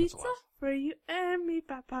 30 minutes pizza less. for you and me.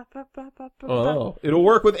 Ba, ba, ba, ba, ba, ba, Oh, it'll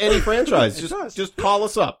work with any franchise. It does. Just call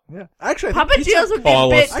us up. Yeah, actually, I Papa think Pizza, Gio's would be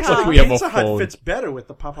Call a us. bit Actually, tough. we have a Pizza Hut phone. fits better with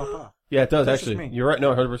the pa pa pa. Yeah, it does That's just actually. me. You're right.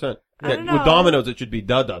 No, 100%. I Yeah, don't with know. Domino's, it should be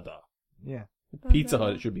da da da. Yeah. Pizza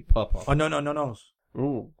Hut, it should be papa. Oh no.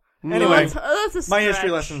 Ooh. Anyway, that's a My history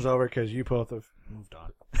stretch. lesson's over because you both have moved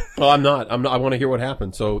on. Well, I'm not. I want to hear what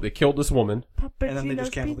happened. So they killed this woman. Papa And then they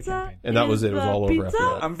just Gino's canceled the pizza campaign. And that was is it. It was the all over pizza after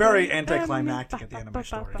that. I'm very for anticlimactic you at the end of my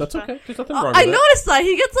story. That's okay. There's nothing wrong with I it. noticed that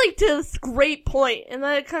he gets like to this great point, and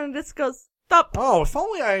then it kind of just goes stop. Oh, if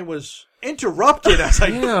only I was interrupted as I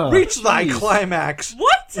Yeah, reached thy jeez. climax.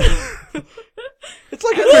 What? It's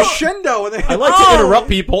like a crescendo. And I like to interrupt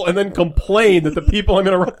people and then complain that the people I'm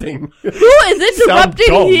interrupting. Who is interrupting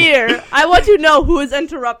dumb. here? I want to know who is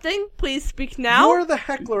interrupting. Please speak now. You're the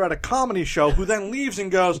heckler at a comedy show who then leaves and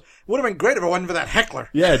goes, would have been great if it wasn't for that heckler.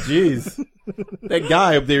 Yeah, jeez. That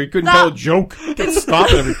guy up there, he couldn't Stop. tell a joke. He kept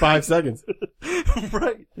stopping every 5 seconds.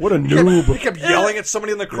 Right. What a He noob. kept yelling at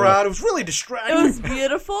somebody in the crowd. It was really distracting. It was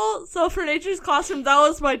beautiful. So for Nature's Classroom, that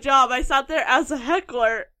was my job. I sat there as a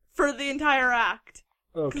heckler for the entire act.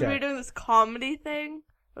 Because we were Okay. doing this comedy thing.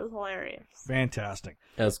 It was hilarious. Fantastic.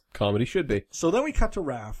 As comedy should be. So then we cut to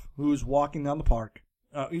Raph, who's walking down the park.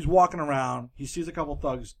 He's walking around. He sees a couple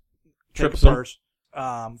thugs. Take Trips a him. purse.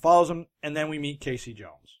 Follows him. And then we meet Casey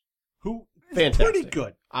Jones, who is Fantastic. pretty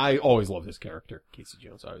good. I always love his character, Casey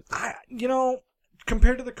Jones.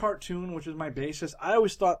 Compared to the cartoon, which is my basis, I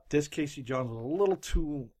always thought this Casey Jones was a little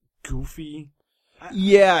too goofy.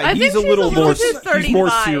 Yeah, I he's think a she's little a little more. too He's more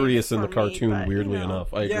 35 serious in the for me, cartoon. but, Weirdly you know.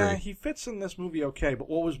 enough, I agree. Yeah, he fits in this movie okay, but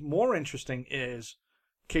what was more interesting is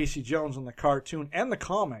Casey Jones in the cartoon and the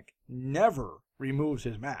comic never removes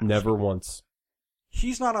his mask. Never once.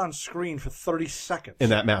 He's not on screen for 30 seconds.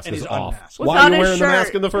 And that mask and is he's off. unmasked. Why Without are you his wearing the mask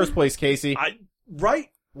shirt. in the first place, Casey? Right?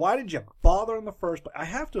 Why did you bother in the first place? I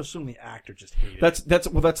have to assume the actor just hated it.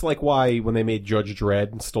 That's like why when they made Judge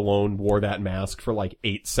Dredd, Stallone wore that mask for like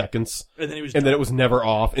 8 seconds. And then he was And then it was never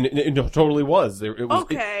off, and it totally was. It was.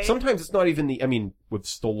 Okay. Sometimes it's not even the. I mean, with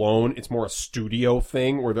Stallone, it's more a studio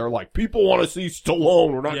thing where they're like, people want to see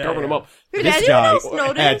Stallone. We're not Yeah, covering him yeah. up. Did This anyone guy else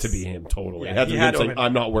had notice? to be him totally. Yeah, it had he to be had him to saying, have-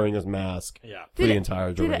 "I'm not wearing this mask Yeah. for the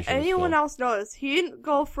entire duration." Did of this anyone film. else notice he didn't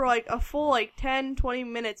go for like a full like 10, 20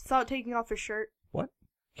 minutes without taking off his shirt? What?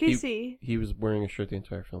 Casey. He was wearing a shirt the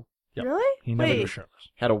entire film. Yep. Really? He never Wait, was shirtless.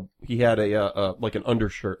 He had a like an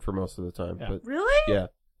undershirt for most of the time. Yeah. But really? yeah,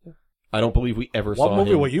 I don't believe we ever What saw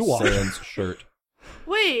movie him were you watching? sans shirt.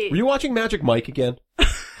 Wait. Were you watching Magic Mike again?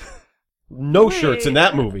 No Wait. shirts in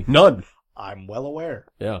that movie. None. I'm well aware.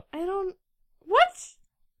 Yeah. I don't. What?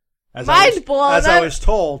 As Mind blown. As I was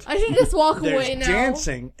told, I should just walk there's away now.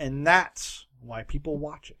 dancing, and that's why people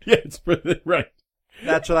watch it. Yeah, it's right.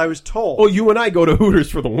 That's what I was told. Well, you and I go to Hooters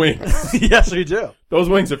for the wings. Yes, we do. Those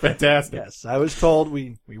wings are fantastic. Yes, I was told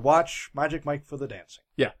we watch Magic Mike for the dancing.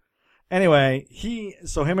 Yeah. Anyway, him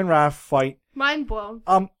and Raph fight. Mind blown.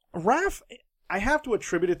 Raph, I have to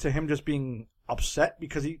attribute it to him just being upset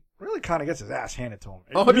because he really kind of gets his ass handed to him.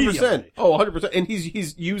 100%. immediately. Oh, 100%. And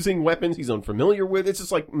he's using weapons he's unfamiliar with. It's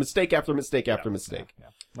just like mistake after mistake after mistake. Yeah.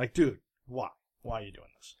 Like, dude, why? Why are you doing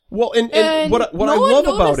this? Well, and And what no I one love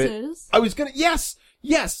about it, notices. I was gonna, yes.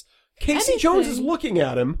 Casey Jones is Anything. looking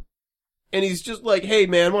at him, and he's just like, "Hey,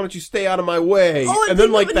 man, why don't you stay out of my way?" Oh, and then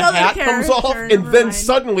think like of the another hat comes off, character, and never then mind.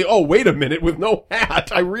 suddenly, oh, wait a minute, with no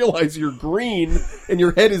hat, I realize you're green, and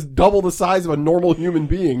your head is double the size of a normal human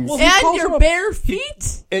being's. Well, he And calls your him a- bare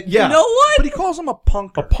feet? And, yeah, You know what? But he calls him a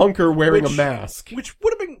punker. a punker wearing Which- a mask. Which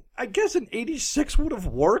would have been, I guess, in '86 would have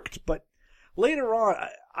worked, but later on,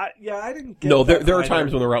 I didn't get. No, that there are either.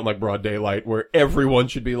 times when they're out in like broad daylight where everyone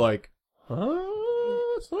should be like, "Huh?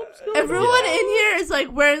 Something's going on." Everyone in here is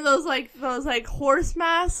like wearing those horse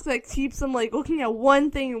masks that keeps them like looking at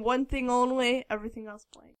one thing and one thing only, everything else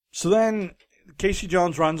blank. So then Casey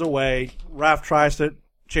Jones runs away. Raph tries to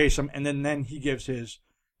chase him, and then he gives his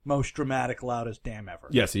most dramatic, loudest damn ever.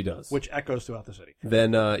 Yes, he does. Which echoes throughout the city.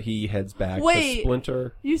 Then he heads back Wait. to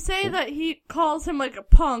Splinter. You say that he calls him like a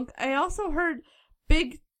punk. I also heard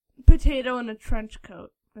big potato in a trench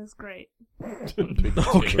coat. That's great.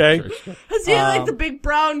 Okay. Cause he had like the big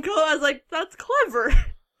brown coat. I was like, that's clever.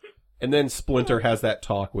 And then Splinter has that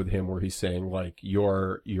talk with him where he's saying like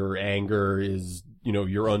your anger is,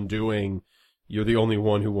 your undoing. You're the only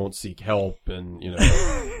one who won't seek help, and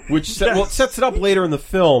which sets it up later in the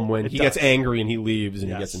film when he gets angry and he leaves and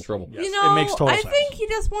he gets in trouble. Yes. You know, It makes total I sense. think he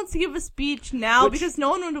just wants to give a speech now Which- because no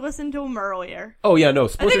one would listen to him earlier. Oh yeah, no, I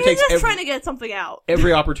Splinter think he's takes just every, trying to get something out.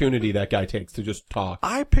 every opportunity that guy takes to just talk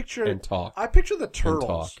I picture and talk. I picture the turtles.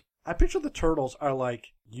 talk. I picture the turtles are like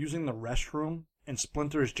using the restroom, and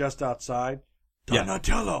Splinter is just outside. Yeah.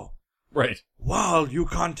 Donatello, Right. while you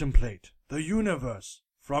contemplate the universe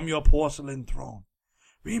from your porcelain throne,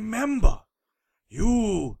 remember,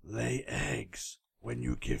 you lay eggs when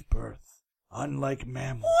you give birth, unlike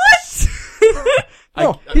mammals. What?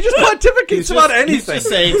 No, he just pontificates about anything. He's just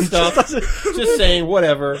saying stuff. just saying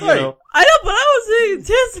whatever. Right. I know, but I was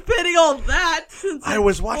anticipating all that since I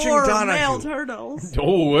was watching four Donahue. male turtles.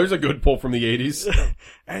 Oh, there's a good pull from the 80s.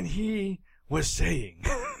 And he was saying,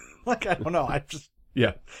 like, I don't know,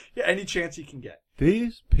 Yeah. any chance he can get.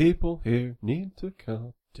 These people here need to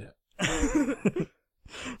calm down.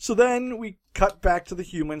 So then we cut back to the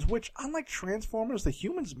humans, which, unlike Transformers, the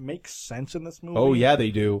humans make sense in this movie. Oh yeah,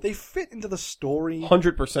 they do. They fit into the story.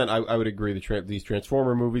 100%. I would agree. These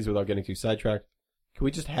Transformer movies, without getting too sidetracked, can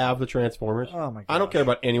we just have the Transformers? Oh my god. I don't care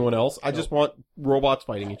about anyone else. I just want robots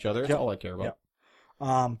fighting each other. That's Yep. all I care about.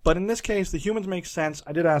 Yep. But in this case, the humans make sense.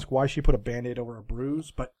 I did ask why she put a Band-Aid over a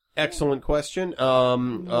bruise, but Excellent question.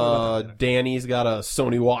 about that? Danny's got a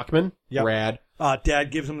Sony Walkman. Yep. Rad. Dad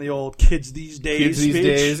gives him the old kids these days Kids these speech.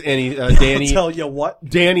 days, and he, I'll Danny tell you what.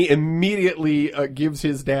 Danny immediately gives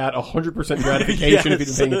his dad 100% gratification if he's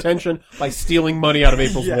Yes. been paying attention by stealing money out of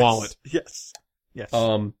April's Yes. wallet. Yes. Yes.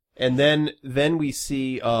 And then we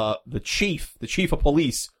see the chief of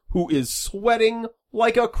police, who is sweating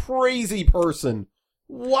like a crazy person.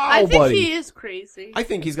 Wow, I think buddy. he is crazy. I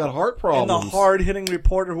think he's got heart and problems. the hard-hitting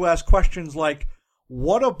reporter who asks questions like,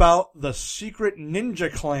 what about the secret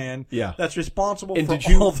ninja clan Yeah. that's responsible And for did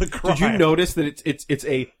you all the crime? did you notice that it's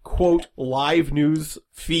a quote live news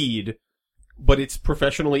feed, but it's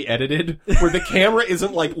professionally edited, where the camera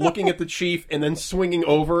isn't like looking at the chief and then swinging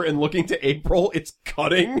over and looking to April. It's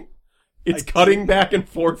cutting. It's cutting back and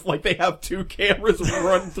forth like they have two cameras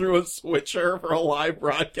run through a switcher for a live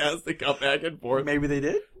broadcast that cut back and forth. Maybe they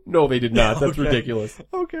did? No, they did not. That's Okay. ridiculous.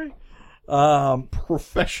 Okay.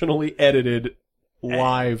 Professionally edited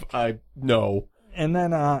live. No. And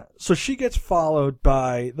then, so she gets followed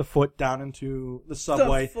by the Foot down into the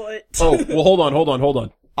subway. The Foot. Oh, well, hold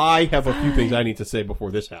on. I have a few things I need to say before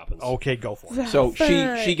this happens. Okay, go for it. So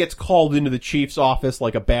she gets called into the chief's office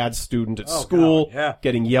like a bad student at Oh, school, God, yeah.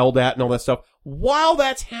 getting yelled at and all that stuff. While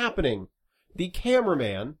that's happening, the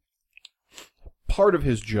cameraman, part of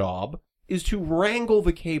his job is to wrangle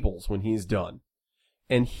the cables when he's done.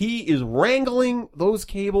 And he is wrangling those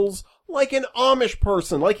cables like an Amish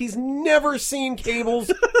person, like he's never seen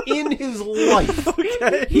cables in his life.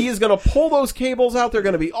 Okay. He is going to pull those cables out. They're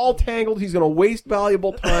going to be all tangled. He's going to waste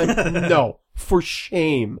valuable time. No. For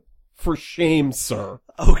shame. For shame, sir.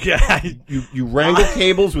 Okay. You wrangle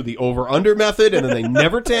cables with the over-under method, and then they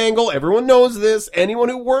never tangle. Everyone knows this. Anyone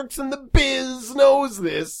who works in the biz knows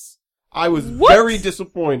this. I was very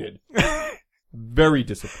disappointed. Very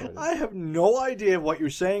disappointed. I have no idea what you're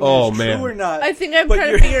saying Oh, is man. true or not. I think I'm but trying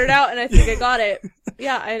to you're- figure it out, and I think I got it.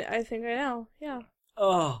 Yeah, I think I know. Yeah.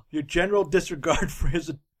 Oh, your general disregard for his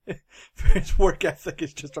work ethic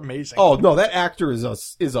is just amazing. Oh, no, that actor is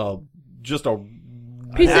just a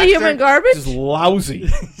Piece of actor? human garbage? just lousy.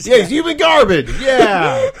 Yeah, he's human garbage.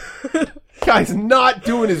 Yeah. Guy's not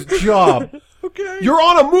doing his job. Okay. You're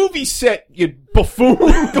on a movie set, you buffoon.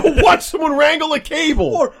 Go watch someone wrangle a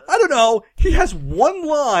cable. Or I don't know. He has one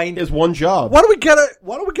line. He has one job. Why don't we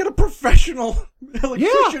get a professional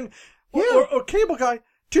electrician or cable guy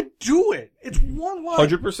to do it? It's one line.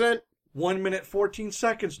 100%. 1 minute 14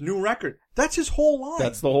 seconds, new record. That's his whole line.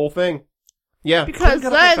 That's the whole thing. Yeah. Because Couldn't get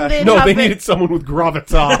a then professional. they'd No, have they it- needed someone with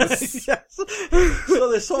gravitas. Yes. So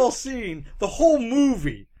this whole scene, the whole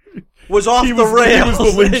movie, was off He the was rails the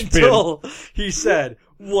linchpin. until he said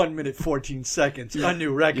 1 minute 14 seconds, a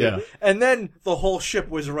new record, Yeah. and then the whole ship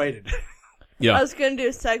was righted. Yeah. I was going to do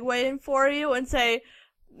a segue in for you and say,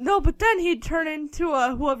 no, but then he'd turn into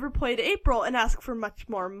whoever played April and ask for much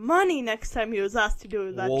more money next time he was asked to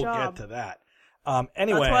do that we'll job. get to that.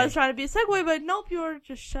 Anyway, That's why I was trying to be a segue, but nope, you were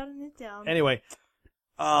just shutting it down. anyway,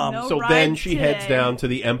 No So ride then she heads today. down to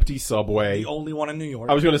the empty subway. the only one in New York.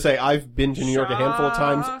 I was going to say, I've been to New York a handful of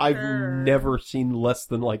times. I've Shocker. never seen less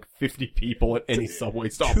than like 50 people at any subway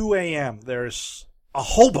stop. 2 a.m. There's a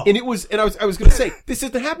hobo. And I was going to say, this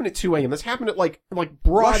doesn't happen at 2 a.m. This happened at like broad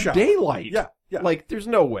Rush hour. daylight. Yeah, yeah. Like, there's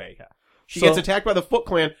no way. Yeah. She So- gets attacked by the Foot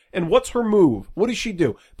Clan, and what's her move? What does she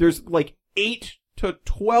do? There's like 8 to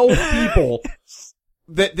 12 people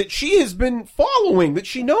that she has been following, that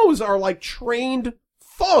she knows are like trained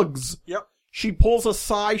thugs. Yep. She pulls a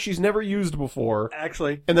sai she's never used before,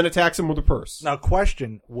 Actually, and then attacks him with a purse. now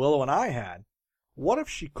question Willow and I had: what if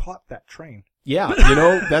she caught that train? Yeah,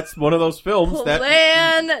 that's one of those films that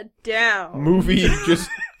Plan down. movie just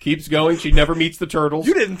keeps going. She never meets the turtles.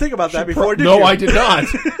 You didn't think about that before, did no, you? I did not.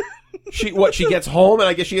 She gets home, and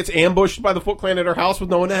I guess she gets ambushed by the Foot Clan at her house with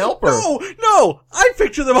no one to help her. No! I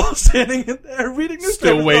picture them all standing in there reading newspapers.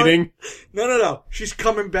 Still waiting. No. She's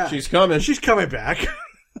coming back. She's coming. She's coming back.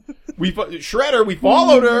 We Shredder. We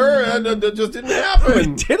followed her, and it just didn't we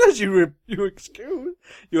happen. did as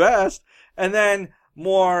you asked. And then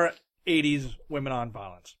more 80s women on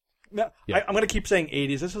violence. Now, Yeah. I'm going to keep saying 80s.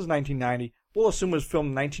 This is 1990. We'll assume it was filmed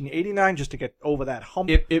in 1989 just to get over that hump.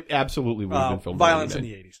 It absolutely would have been filmed. Violence in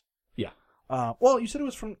the 89. 80s. Yeah, Well, you said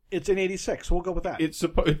it's in 86, so we'll go with that.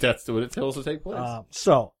 that's what it tells to take place.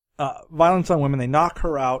 Violence on women. They knock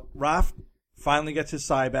her out. Raph finally gets his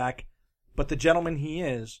sai back, but the gentleman he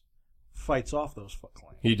is fights off those Foot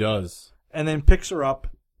Clan He does. and then picks her up,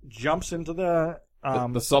 jumps into the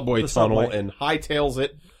Subway the tunnel subway. and hightails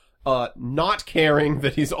it, not caring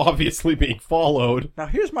that he's obviously being followed. Now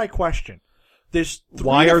here's my question: There's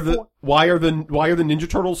Why are the Ninja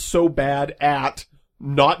Turtles so bad at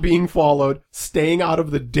not being followed, staying out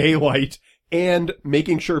of the daylight, and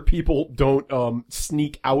making sure people don't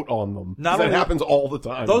sneak out on them? 'Cause Not that only- happens all the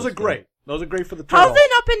time. Those are This great. film. Those are great for the How have turtles.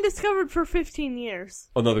 they not been discovered for 15 years?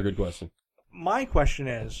 Another good question. My question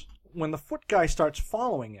is, when the Foot guy starts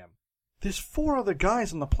following him, there's 4 other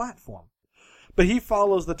guys on the platform. But he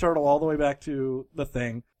follows the turtle all the way back to the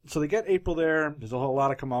thing. So they get April there. There's a whole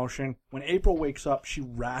lot of commotion. When April wakes up, she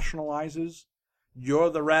rationalizes, "You're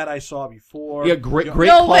the rat I saw before." Yeah, great No,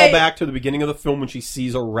 callback wait. to the beginning of the film when she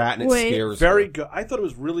sees a rat and it Wait. scares Very her. good. I thought it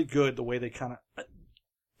was really good the way they kind of...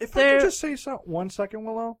 If I There- could just say so 1 second,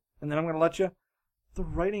 Willow, and then I'm going to let you. The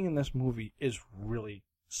writing in this movie is really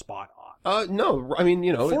spot on. No, I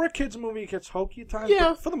mean, For a kid's movie, it gets hokey at times. Yeah.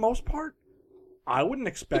 But for the most part, I wouldn't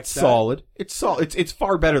expect It's that. solid. It's solid. It's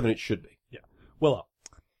far better than it should be. Willow.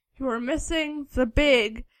 You were missing the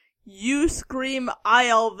big, you scream, I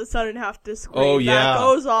all of a sudden have to scream. Oh, yeah. That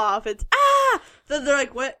goes off. It's, ah! Then they're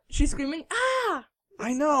like, what? She's screaming, ah!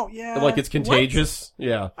 I know, yeah. Like it's contagious.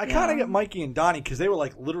 Yeah. I kind of get Mikey and Donnie because they were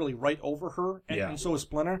like literally right over her, and so was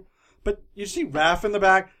Splinter. But you see Raph in the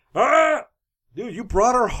back. Ah! Dude, you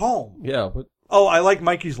brought her home. Yeah. But Oh, I like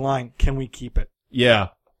Mikey's line. Can we keep it? yeah,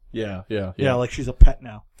 like she's a pet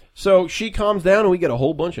now. So she calms down, and we get a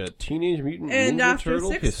whole bunch of Teenage Mutant And Ninja after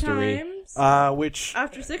Turtle 6 history. times, Which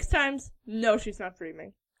after 6 times, no, she's not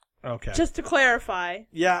dreaming. okay, Just to clarify,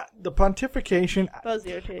 yeah, the pontification. that was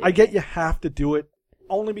irritating. I get you have to do it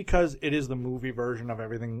only because it is the movie version of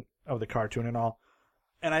everything of the cartoon and all,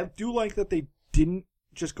 and I do like that they didn't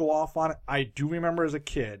just go off on it. I do remember as a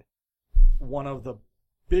kid, one of the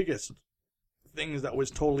biggest things that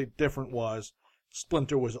was totally different was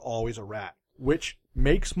Splinter was always a rat, which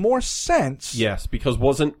makes more sense. Yes, because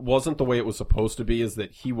wasn't the way it was supposed to be, is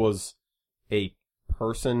that he was a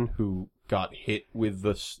person who got hit with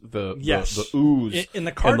the ooze, In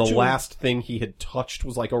the cartoon, and the last thing he had touched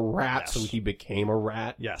was like a rat, Yes. so he became a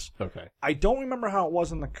rat. Yes. Okay. I don't remember how it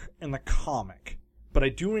was in the comic, but I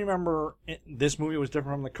do remember this movie was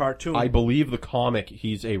different from the cartoon. I believe the comic,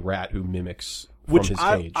 he's a rat who mimics from which his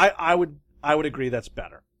I, cage. I would agree that's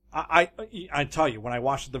better. I tell you, when I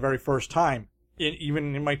watched it the very first time,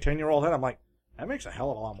 even in my 10-year-old head, I'm like, that makes a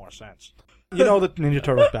hell of a lot more sense. You know the Ninja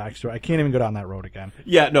Turtles backstory. I can't even go down that road again.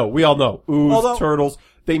 Yeah, no, we all know. Ooze, Although- turtles,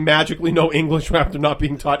 they magically know English after not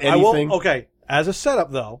being taught anything. Okay, as a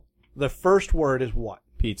setup though, the first word is what?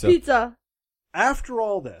 Pizza. Pizza. After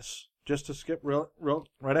all this, just to skip real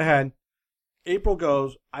right ahead, April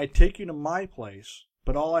goes, I take you to my place,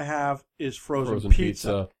 but all I have is frozen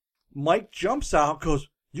pizza. Mike jumps out, goes,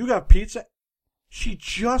 you got pizza? She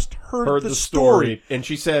just heard the story. And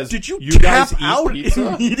she says, Did you guys tap eat out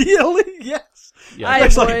pizza? immediately? Yes. Yeah. I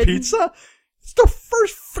Mike's like, would. pizza? It's the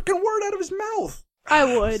first freaking word out of his mouth. I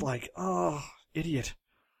It's would. like, oh, idiot.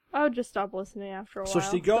 I would just stop listening after a while. So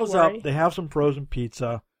she goes Don't up, worry. they have some frozen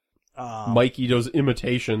pizza. Mikey does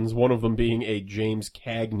imitations, one of them being a James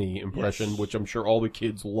Cagney impression, Yes. which I'm sure all the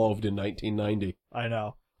kids loved in 1990. I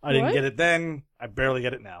know. I didn't What? get it then. I barely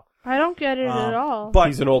get it now. I don't get it at all. But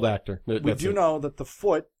He's an old actor. we That's do it. know that the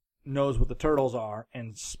Foot knows what the turtles are,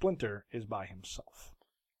 and Splinter is by himself.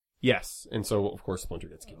 Yes, and so, of course, Splinter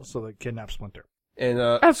gets killed. So they kidnap Splinter. And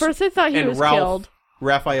At first I thought he and was Ralph, killed.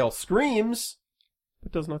 Raphael screams,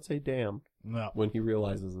 but does not say damn No. when he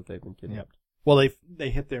realizes that they've been kidnapped. Well, they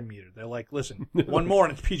hit their meter. They're like, listen, one more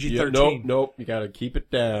and it's PG-13. Yeah, nope, you gotta keep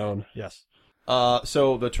it down. Yes.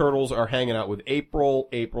 So the turtles are hanging out with April,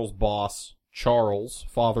 April's boss, Charles,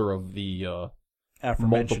 father of the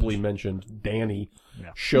multiply mentioned Danny,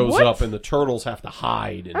 Yeah. shows What? up, and the turtles have to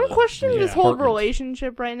hide. In I'm the- questioning in the this whole apartment.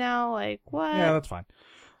 relationship right now. Like, what? Yeah, that's fine.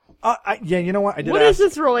 Yeah, you know what? I did What ask. is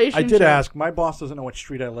this relationship? I did ask. My boss doesn't know what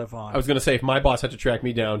street I live on. I was gonna say, if my boss had to track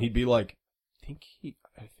me down, he'd be like,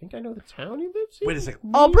 I think I know the town he lives in. Wait a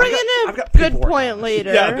second. I'll bring I've in got a good paperwork point on this.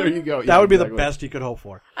 later. Yeah, there you go. That Yeah, would be the exactly. best you could hope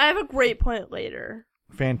for. I have a great point later.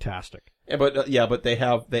 Fantastic. Yeah, but they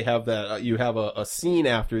have that. You have a scene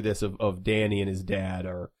after this of Danny and his dad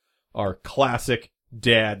are classic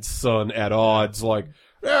dad son at odds. Like,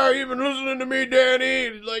 yeah, you been listening to me, Danny?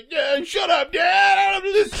 And he's like, yeah, shut up, Dad. I'm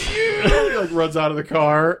listening to you. He like runs out of the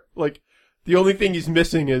car. Like, the only thing he's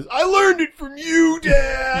missing is, I learned it from you,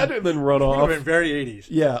 Dad, and then run Would off. have been very 80s.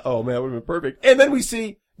 Yeah. Oh man, that would have been perfect. And then we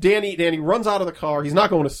see Danny runs out of the car. He's not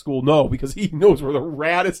going to school, no, because he knows where the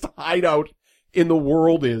raddest hideout in the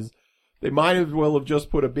world is. They might as well have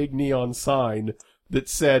just put a big neon sign that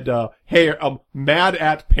said, hey, I'm mad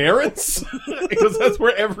at parents. Because that's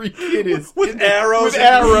where every kid is. With arrows With and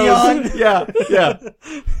arrows. neon. Yeah.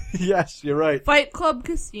 Yes, you're right. Fight Club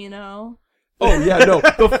Casino. Oh yeah, no.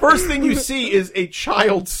 The first thing you see is a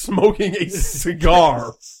child smoking a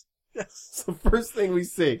cigar. Yes. It's the first thing we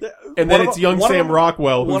see. One And then of it's them- young one of Sam them-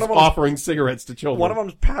 Rockwell one who's of them- offering cigarettes to children. One of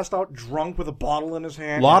them's passed out drunk with a bottle in his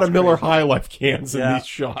hand. A lot It's of Miller crazy. High Life cans in Yeah. these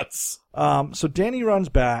shots. So Danny runs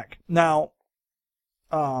back. Now,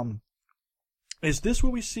 is this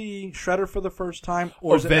where we see Shredder for the first time?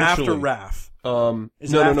 Or is it after Eventually. Raph?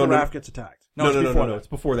 Is No, it no, after no, no. Raph gets attacked? No, it's before that. It's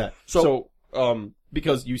before that. So-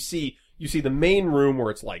 Because you see the main room where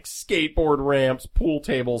it's like skateboard ramps, pool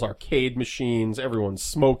tables, arcade machines, everyone's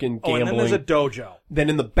smoking, Oh, gambling. and then there's a dojo. Then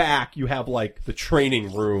in the back, you have like the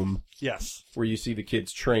training room Yes. where you see the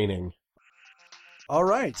kids training. All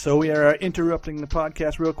right, so we are interrupting the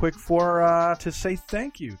podcast real quick to say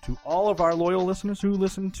thank you to all of our loyal listeners who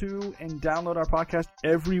listen to and download our podcast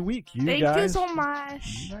every week. Thank you so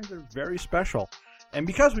much. You guys are very special. And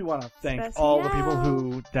because we want to thank all the people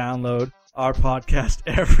who download our podcast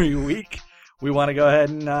every week, we want to go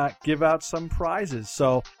ahead and give out some prizes.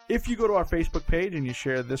 So if you go to our Facebook page and you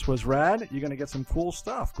share This Was Rad, you're going to get some cool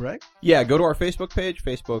stuff, Greg. Yeah, go to our Facebook page,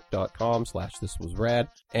 facebook.com/thiswasrad,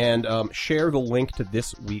 and share the link to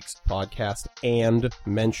this week's podcast and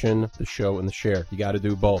mention the show in the share. You got to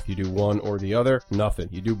do both. You do one or the other, nothing.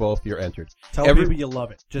 You do both, you're entered. Tell people you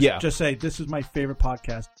love it. Just say, this is my favorite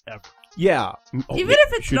podcast ever. Yeah. Even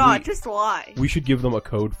if it's not, just lie. We should give them a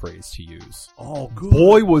code phrase to use. Oh, good.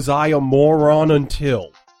 Boy, was I a moron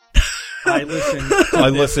until I listened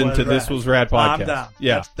to This Was Rad podcast. I'm down.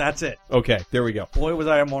 Yeah. That's it. Okay, there we go. Boy, was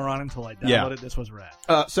I a moron until I downloaded This Was Rad.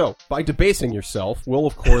 So, by debasing yourself, we'll,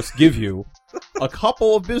 of course, give you a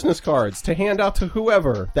couple of business cards to hand out to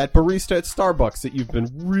whoever, that barista at Starbucks that you've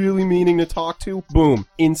been really meaning to talk to. Boom.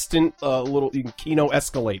 Instant little Kino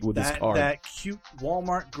Escalate with this card. That cute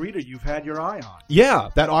Walmart greeter you've had your eye on. Yeah,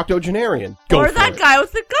 that octogenarian. Go or for that it. guy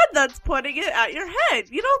with the gun that's pointing it at your head.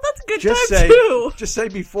 You know, that's a good Just time say, too. Just say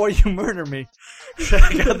before you murder me,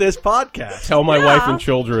 check out this podcast. Tell my wife and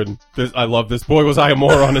children, I love this. Boy, was I a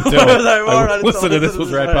moron until I listened to This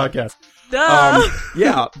Was Rad podcast. Duh.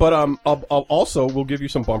 Yeah, but I'll also we'll give you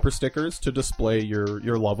some bumper stickers to display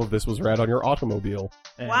your love of This Was Rad on your automobile.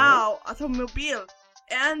 Wow, automobile.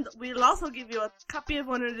 And we'll also give you a copy of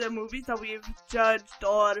one of the movies that we've judged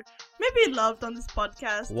or maybe loved on this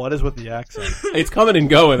podcast. What is with the accent? It's coming and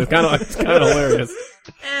going. It's kind of hilarious.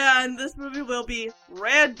 And this movie will be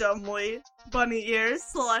randomly bunny ears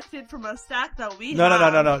selected from a stack that we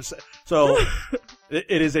have. No. So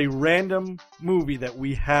it is a random movie that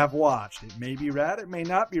we have watched. It may be rad. It may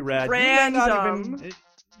not be rad. Random.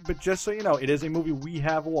 But just so you know, it is a movie we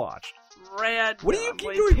have watched. Randomly What do you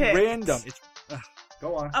keep doing picked. random?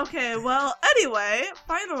 Go on. Okay, well, anyway,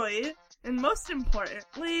 finally, and most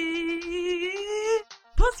importantly,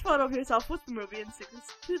 post a photo of yourself with the movie and stick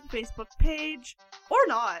this to the Facebook page. Or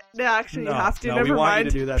not. Yeah, actually, you have to. No, Never we want mind.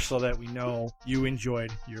 you to do that so that we know you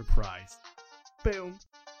enjoyed your prize. Boom.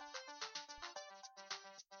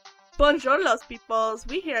 Bonjour, los peoples.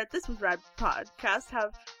 We here at This Was Rad podcast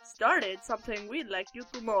have started something we'd like you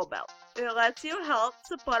to know about. It lets you help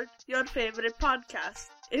support your favorite podcast.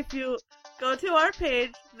 If you go to our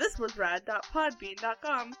page,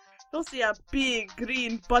 thiswasrad.podbean.com, you'll see a big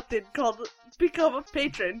green button called Become a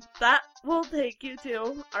Patron. That will take you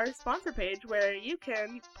to our sponsor page where you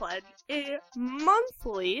can pledge a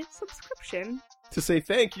monthly subscription. To say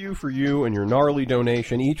thank you for you and your gnarly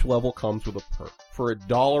donation, each level comes with a perk. For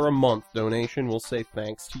 $1 a month donation, we'll say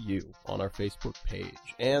thanks to you on our Facebook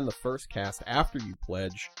page. And the first cast after you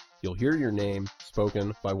pledge, you'll hear your name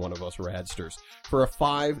spoken by one of us Radsters. For a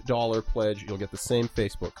 $5 pledge, you'll get the same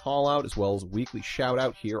Facebook call out as well as a weekly shout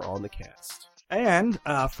out here on the cast. And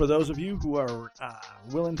for those of you who are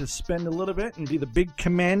willing to spend a little bit and be the big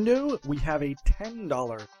commando, we have a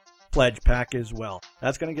 $10 pledge pack as well.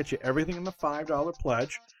 That's going to get you everything in the $5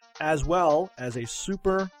 pledge, as well as a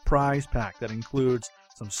super prize pack that includes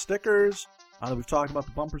some stickers. We've talked about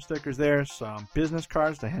the bumper stickers there, some business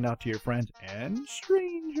cards to hand out to your friends and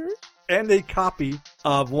strangers, and a copy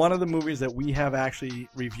of one of the movies that we have actually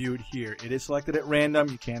reviewed here. It is selected at random.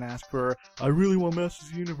 You can't ask for, I really want Masters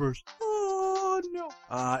of the Universe. Oh, no.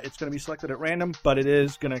 It's going to be selected at random, but it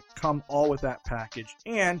is going to come all with that package.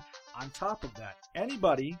 And on top of that,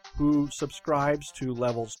 anybody who subscribes to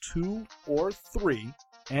levels 2 or 3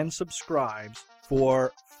 and subscribes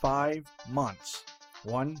for 5 months,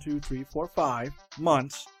 1, 2, 3, 4, 5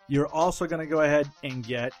 months, you're also going to go ahead and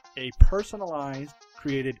get a personalized,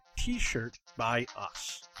 created t-shirt by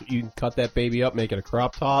us. You can cut that baby up, make it a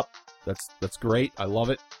crop top. That's great. I love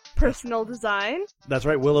it. Personal design. That's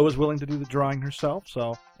right. Willow is willing to do the drawing herself.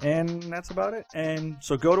 And that's about it. And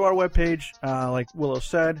so go to our webpage, like Willow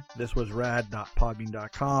said,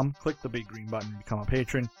 thiswasrad.podbean.com. Click the big green button to become a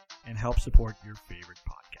patron and help support your favorite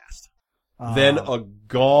podcast. Then a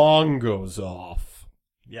gong goes off.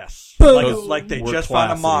 Yes. Boom. Like they We're just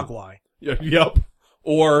classy. found a Mogwai. Yep.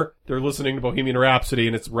 Or they're listening to Bohemian Rhapsody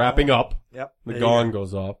and it's wrapping up. Yep. The gong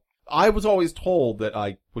goes off. I was always told that,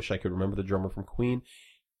 I wish I could remember the drummer from Queen,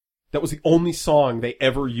 that was the only song they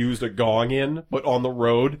ever used a gong in, but on the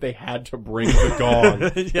road they had to bring the gong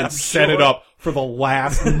and set it up for the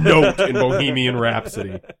last note in Bohemian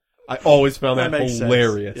Rhapsody. I always found that makes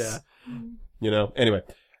hilarious. sense. Yeah. You know? Anyway.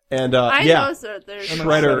 And I yeah, know, sir. There's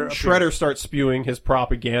Shredder starts spewing his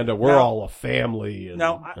propaganda. We're all a family. And,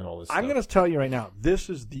 Now, and all this I'm stuff. going to tell you right now, this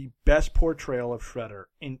is the best portrayal of Shredder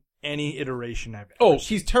in any iteration I've ever Oh,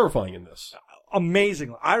 seen. he's terrifying in this.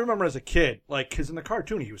 Amazing. I remember as a kid, like, because in the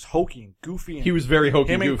cartoon he was hokey and goofy. And He was very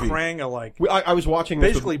hokey him goofy. and Krang are like I was watching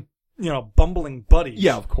this with- basically, bumbling buddies.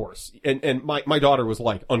 Yeah, of course. And my daughter was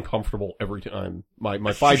like uncomfortable every time. My She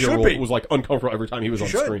 5-year-old should be. was like uncomfortable every time he was She on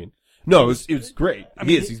should. screen. No, it was great. I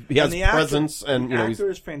mean, He has and the actor- presence and the he's actor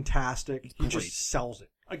is fantastic. He great. just sells it.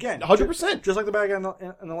 Again, 100%. Just like the bad guy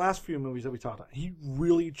in the last few movies that we talked about. He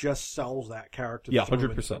really just sells that character. Yeah, through and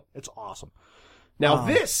 100%. through. It's awesome. Now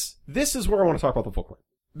this is where I want to talk about the footprint.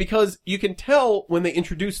 Because you can tell when they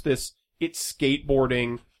introduce this, it's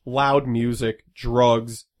skateboarding, loud music,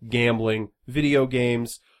 drugs, gambling, video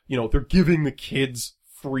games. They're giving the kids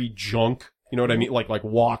free junk. You know what I mean? Like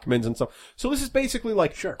Walkmans and stuff. So this is basically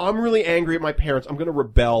like, Sure. I'm really angry at my parents. I'm going to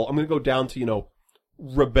rebel. I'm going to go down to,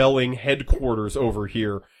 rebelling headquarters over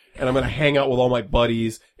here. And I'm going to hang out with all my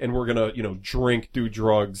buddies. And we're going to, drink, do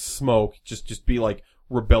drugs, smoke, just be like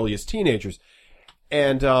rebellious teenagers.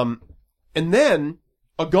 And then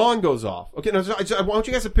a gong goes off. Okay, now I want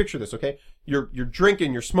you guys to picture this, okay? You're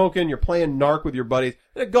drinking, you're smoking, you're playing narc with your buddies,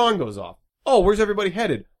 and a gong goes off. Oh, where's everybody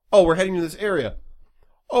headed? Oh, we're heading to this area.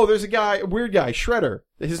 Oh, there's a weird guy, Shredder.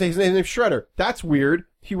 His name's Shredder. That's weird.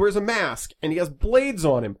 He wears a mask, and he has blades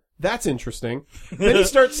on him. That's interesting. Then he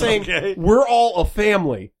starts saying, Okay. we're all a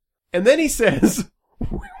family. And then he says,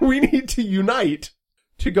 we need to unite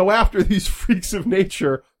to go after these freaks of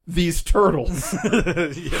nature, these turtles.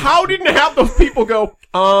 How didn't half those people go,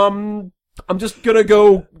 I'm gonna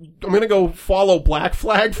go follow Black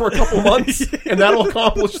Flag for a couple months, and that'll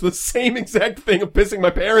accomplish the same exact thing of pissing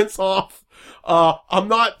my parents off. I'm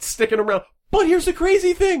not sticking around. But here's the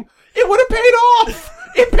crazy thing. It would have paid off!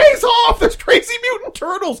 It pays off! There's Crazy Mutant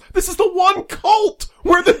Turtles! This is the one cult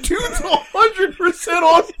where the dude's 100%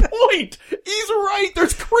 on point! He's right!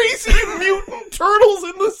 There's Crazy Mutant Turtles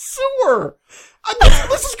in the sewer!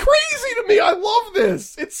 This is crazy to me! I love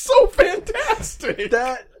this! It's so fantastic!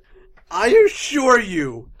 I assure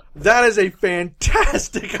you, that is a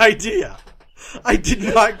fantastic idea. I did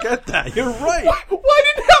not get that. You're right. Why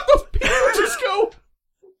didn't half those people just go,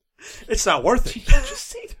 It's not worth it. did you just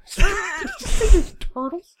say there's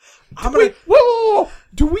turtles? Whoa!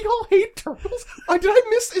 Do we all hate turtles? Did I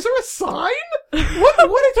miss? Is there a sign?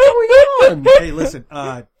 What is going on? Hey, listen,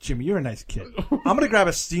 Jimmy, you're a nice kid. I'm gonna grab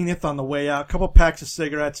a Zenith on the way out, a couple packs of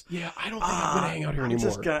cigarettes. Yeah, I don't think I'm gonna hang out here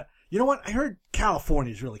anymore. You know what? I heard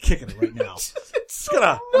California's really kicking it right now. It's so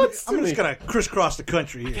nuts to I'm me. just gonna crisscross the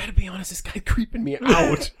country here. Gotta be honest, this guy's creeping me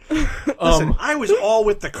out. Listen, I was all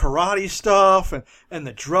with the karate stuff and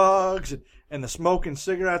the drugs and the smoking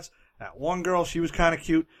cigarettes. That one girl, she was kind of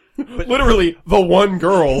cute. But literally the one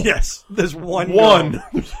girl. Yes, there's one. One.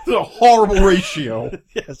 There's a horrible ratio.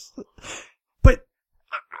 Yes. But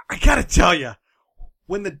I gotta tell you,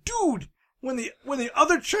 when the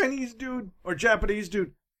other Chinese dude or Japanese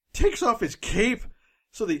dude takes off his cape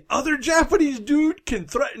so the other Japanese dude can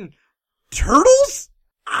threaten turtles,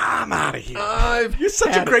 I'm out of here. You're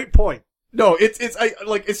such a great point. No, it's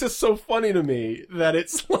just so funny to me that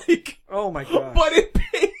it's like, Oh my god. but it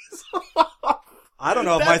pays off. I don't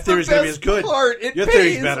know if my That's the theory's gonna be best as good. part. It Your pays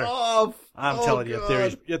theory's better. off. I'm Oh, telling you,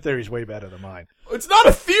 God. your theory's way better than mine. It's not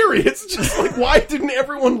a theory. It's just like, why didn't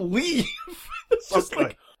everyone leave? It's just Okay.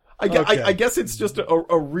 like, Okay. I guess it's just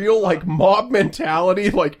a real like mob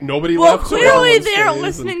mentality. Like nobody Well, left. so clearly everyone they aren't stays,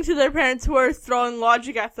 listening to their parents who are throwing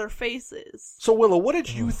logic at their faces. So Willow, what did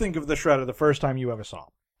you think of the Shredder the first time you ever saw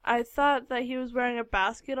him? I thought that he was wearing a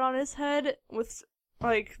basket on his head with,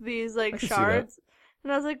 like, these, like, can see shards.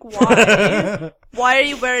 And I was like, why? Why are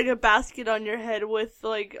you wearing a basket on your head with,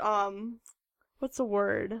 like, what's the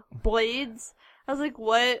word? Blades? I was like,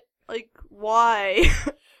 what? Like, why?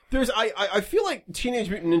 I feel like Teenage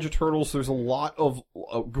Mutant Ninja Turtles, there's a lot of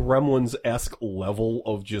Gremlins-esque level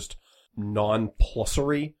of just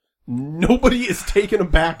nonplussery. Nobody is taken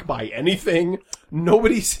aback by anything.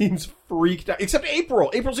 Nobody seems freaked out. Except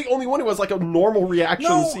April. April's the only one who has like a normal reaction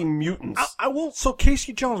to seeing mutants. I will. So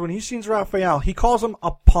Casey Jones, when he sees Raphael, he calls him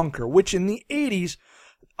a punker, which in the 80s,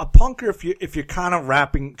 a punker, if you're kind of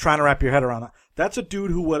trying to wrap your head around that, that's a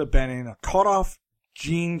dude who would have been in a cut-off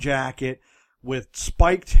jean jacket with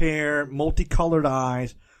spiked hair, multicolored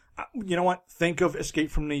eyes. You know what? Think of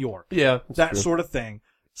Escape from New York. Yeah. That sort of thing.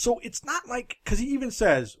 So it's not like, because he even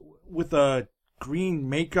says, with a green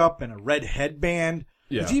makeup and a red headband.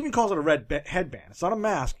 Yeah. He even calls it a red headband. It's not a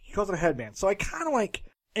mask. He calls it a headband. So I kind of like,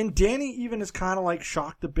 and Danny even is kind of like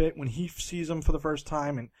shocked a bit when he sees him for the first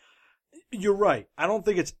time. And you're right. I don't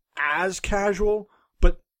think it's as casual,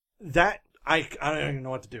 but that I don't even know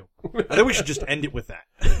what to do. I think we should just end it with that.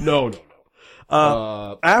 No.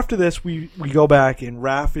 After this, we go back and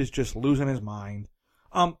Raph is just losing his mind.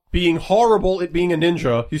 Being horrible at being a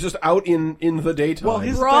ninja. He's just out in the daytime. Well,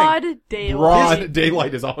 his Broad daylight. broad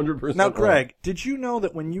daylight is 100%. Now, Greg, did you know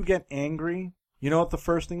that when you get angry, you know what the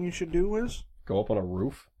first thing you should do is? Go up on a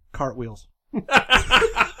roof? Cartwheels.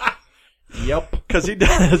 Yep. Because he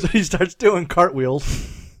does. He starts doing cartwheels,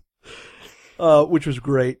 which was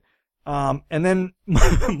great. And then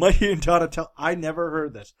Mikey and Donatello, I never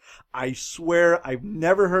heard this. I swear I've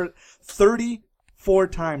never heard, 34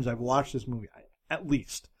 times I've watched this movie, at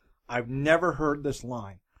least. I've never heard this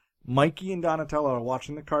line. Mikey and Donatello are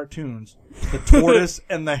watching the cartoons, the tortoise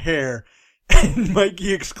and the hare, and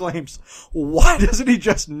Mikey exclaims, "Why doesn't he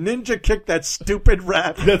just ninja kick that stupid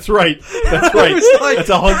rat?" That's right. That's right. was like, That's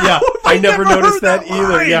yeah. I never never noticed heard that that either.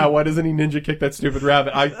 line. Yeah. Why doesn't he ninja kick that stupid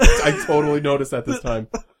rabbit? I totally noticed that this time.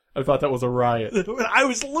 I thought that was a riot. I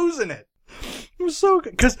was losing it. It was so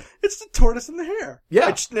good. Because it's the tortoise and the hare. Yeah.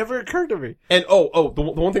 It just never occurred to me. And the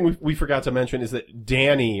one thing we forgot to mention is that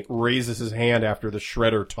Danny raises his hand after the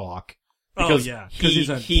Shredder talk. Because Because he's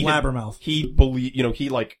a blabbermouth. He believed, he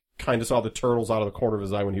like kind of saw the turtles out of the corner of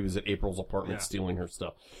his eye when he was at April's apartment stealing her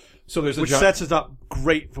stuff. So there's Which sets us up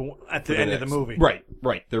great at the end of the movie. Right.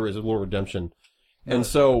 There is a little redemption. And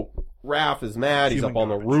so Raph is mad. He's Human up on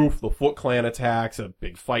the garbage. roof. The Foot Clan attacks. A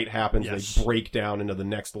big fight happens. Yes. They break down into the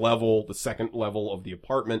next level, the second level of the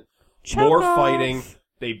apartment. Check More off. fighting.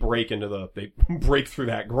 They break through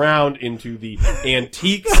that ground into the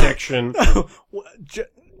antique section.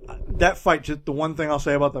 That fight, just the one thing I'll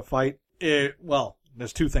say about the fight,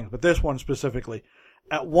 there's two things, but this one specifically.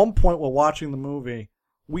 At one point while watching the movie,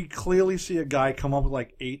 we clearly see a guy come up with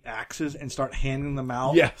like 8 axes and start handing them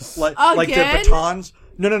out. Yes. Like they're Again? batons.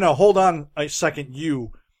 No, hold on a second,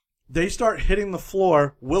 They start hitting the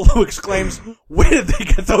floor. Willow exclaims, "Where did they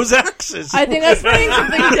get those axes?" I think I was writing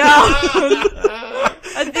something down.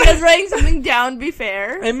 I think I was writing something down, to be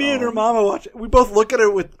fair. And me and her mama watch it. We both look at her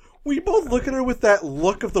with that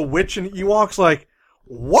look of the witch and Ewoks like,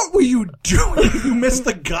 "What were you doing? You missed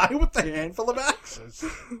the guy with the handful of axes."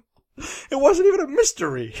 It wasn't even a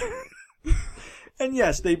mystery. And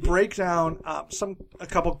yes, they break down a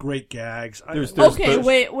couple great gags. Okay,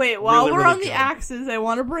 wait. While really, we're really on the good. axes, I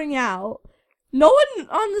want to bring out, no one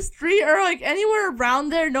on the street or like anywhere around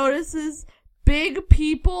there notices big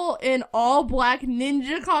people in all black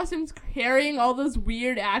ninja costumes carrying all those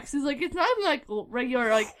weird axes. Like, it's not even like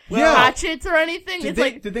regular like hatchets or anything. Did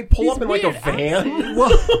It's they pull these up in like a weird van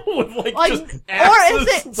with like Like, just or if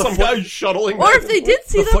axes? they- Some guy shuttling. Or if they did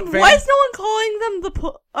see The foot them, van? why is no one calling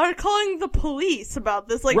them calling the police about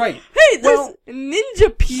this? Like, Right. hey, there's Well,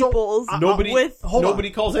 ninja peoples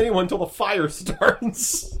Nobody calls anyone until the fire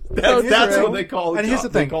starts. Here's That's the when thing. they call. And here's the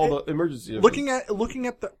thing. They call the emergency. looking at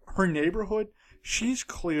her neighborhood, she's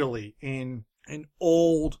clearly in an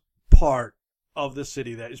old part of the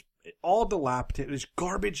city that is all dilapidated. There's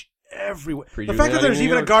garbage everywhere. The Pre-Juvenile fact that there's New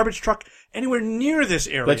even a York. garbage truck anywhere near this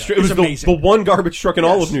area That's true. It is was amazing. the one garbage truck in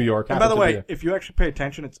all of New York. And by the happened to way, be if you actually pay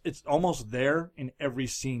attention, it's almost there in every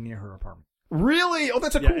scene near her apartment. really? Oh,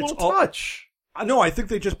 that's a Yeah, cool it's little all- touch. No, I think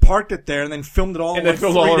they just parked it there and then filmed it all And in then like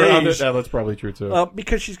filmed 3 all around days. it. Yeah, that's probably true too.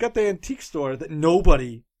 Because she's got the antique store that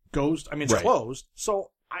nobody goes. I mean, it's Right. closed.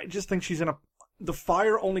 So I just think she's in a. The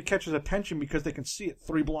fire only catches attention because they can see it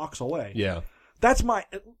 3 blocks away. Yeah. That's my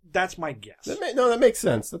guess. That makes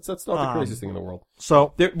sense. That's not the craziest thing in the world.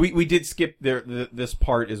 So We did skip there. This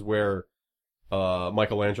part is where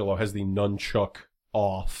Michelangelo has the nunchuck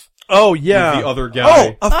off. oh yeah, With the other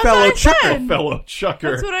guy. a That's fellow what I chucker. said. Fellow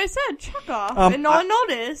chucker. That's what I said. Check off, Um, and no one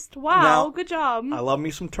noticed. Wow, now- good job. I love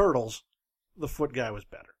me some turtles. The foot guy was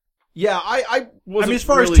better. Yeah, I wasn't I mean, as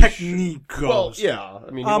far really as technique goes, Well, yeah.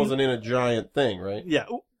 I mean, he wasn't in a giant thing, right? yeah,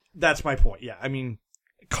 that's my point. Yeah, I mean,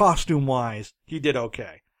 costume wise, he did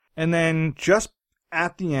okay. And then just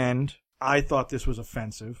at the end, I thought this was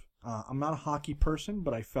offensive. I'm not a hockey person,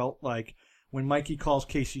 but I felt like when Mikey calls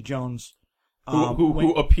Casey Jones,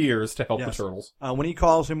 Who appears to help Yes. the turtles. when he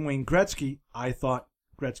calls him Wayne Gretzky, I thought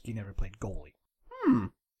Gretzky never played goalie.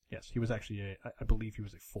 Yes, he was actually I believe he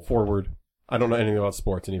was a Forward. I don't know anything about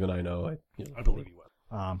sports, and even I know. I believe he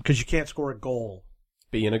was. Because you can't score a goal.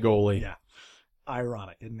 Being a goalie. Yeah.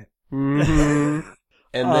 Ironic, isn't it? Mhm.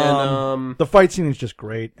 And then, the fight scene is just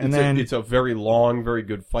great. And then it's a very long, very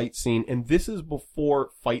good fight scene. And this is before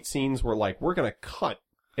fight scenes were like, we're gonna cut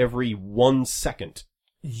every 1 second.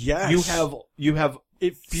 yes, You have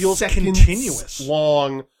it feels seconds continuous.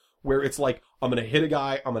 long, where it's like, I'm gonna hit a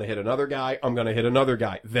guy, I'm gonna hit another guy, I'm gonna hit another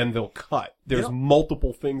guy. Then they'll cut. There's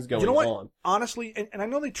multiple things going You know what? on. Honestly, and I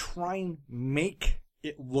know they try and make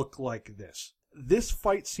it look like this. This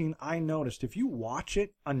fight scene, I noticed, if you watch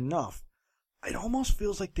it enough, it almost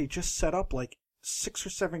feels like they just set up like 6 or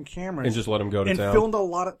 7 cameras And just let him go to and town. filmed a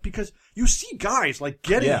lot of, because you see guys like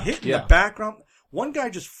getting Yeah, hit in yeah. the background. One guy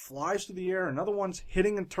just flies through the air, another one's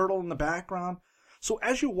hitting a turtle in the background. So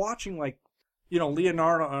as you're watching, like, you know,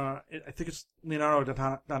 Leonardo, I think it's Leonardo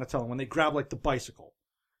Donatello, when they grab like the bicycle,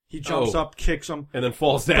 he jumps up, kicks him, and then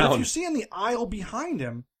falls But down. if you see in the aisle behind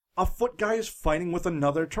him, a foot guy is fighting with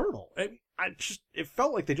another turtle. It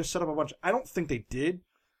felt like they just set up a bunch. I don't think they did,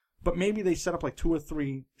 but maybe they set up like 2 or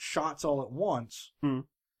 3 shots all at once.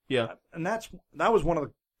 Yeah, and that was one of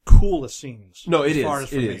the coolest scenes. no, it as far is. as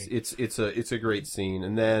for It me. is. It's a great scene.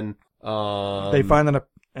 And then They find that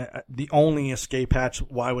the only escape hatch.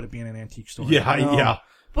 Why would it be in an antique store? Yeah, No. yeah.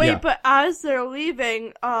 Wait, yeah. but as they're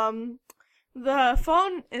leaving, the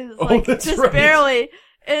phone is Oh, like that's just right. barely.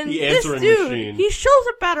 And The this answering dude, machine. he shows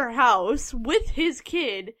up at her house with his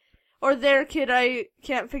kid. Or their kid, I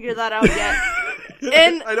can't figure that out yet.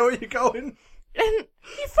 And I know where you're going. and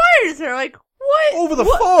he fires her, like, what? Over the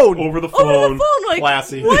What? phone. Over the Over phone. the phone, like,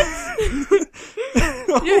 Classy. what?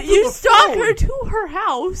 you the stalk phone. her to her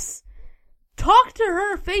house, talk to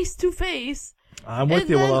her face to face, I'm with and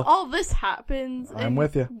you, then Willow. all this happens. I'm and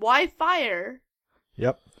with you. Why fire?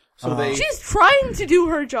 Yep. So they She's trying to do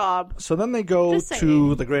her job. So then they go Just to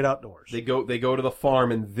saying. the great outdoors. they go to the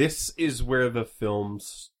farm, and this is where the film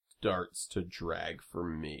starts to drag for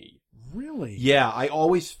me. Really? Yeah, I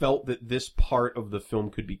always felt that this part of the film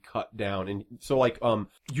could be cut down, and so like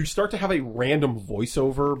you start to have a random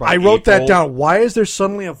voiceover. By I wrote that April, down. Why is there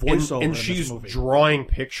suddenly a and, voiceover and in she's this movie? drawing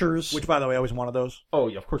pictures. Which, by the way, I always wanted those. Oh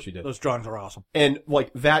yeah, of course you did. Those drawings are awesome. And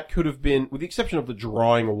like that could have been, with the exception of the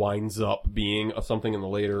drawing winds up being something in the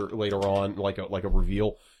later on, like a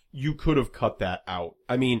reveal. You could have cut that out.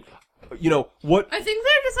 I mean, you know what? I think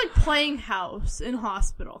they're just like playing house in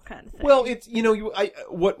hospital kind of thing. Well, it's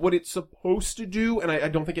what it's supposed to do, and I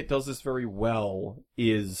don't think it does this very well.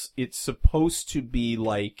 Is it's supposed to be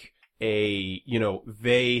like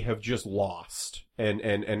they have just lost,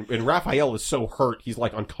 and Raphael is so hurt he's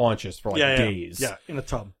like unconscious for like days. Yeah, in a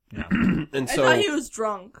tub. Yeah. And I so thought he was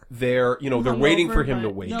drunk. they're waiting for him to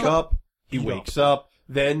but wake no. up. He No. wakes up.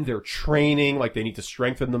 Then they're training, like they need to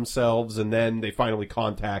strengthen themselves, and then they finally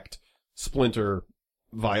contact Splinter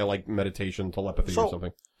via like meditation, telepathy, or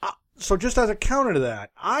something. So just as a counter to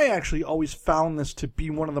that, I actually always found this to be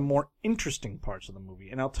one of the more interesting parts of the movie,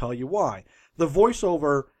 and I'll tell you why. The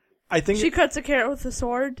voiceover, I think... She cuts a carrot with a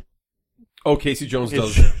sword. Oh, Casey Jones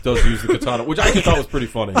does use the katana, which I actually thought was pretty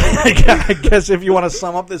funny. I guess if you want to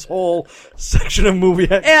sum up this whole section of movie,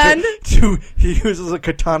 And- he uses a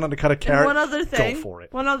katana to cut a carrot. And one other thing. Go for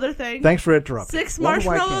it. One other thing. Thanks for interrupting. 6 Wonder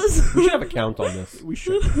why I can't- marshmallows. We should have a count on this. We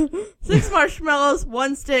should. 6 marshmallows,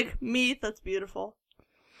 1 stick, meat. That's beautiful.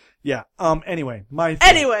 Yeah. Anyway, my thing.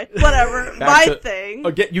 Anyway, whatever. Back My to- thing.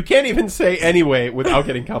 Again, you can't even say anyway without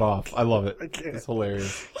getting cut off. I love it. I can't. It's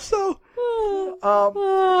hilarious. So,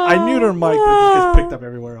 I mute her mic, but it gets picked up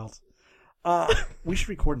everywhere else. We should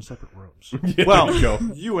record in separate rooms. Yeah, Well, there we go.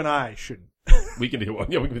 you and I shouldn't. We can do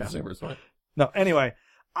one. Yeah, we can do the same. It's fine. No, anyway,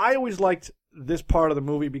 I always liked this part of the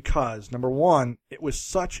movie because, number one, it was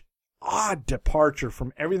such odd departure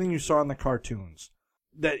from everything you saw in the cartoons.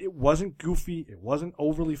 That it wasn't goofy, it wasn't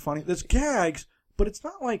overly funny. There's gags, but it's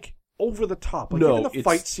not like over the top. Like No, even the it's-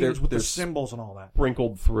 fight scenes with the there's- symbols and all that.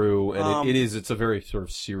 Sprinkled through, and it's a very sort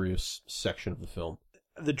of serious section of the film.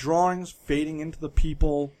 The drawings fading into the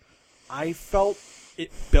people, I felt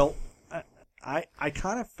it built. I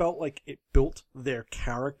kind of felt like it built their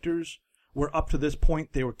characters. Where up to this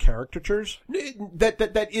point they were caricatures.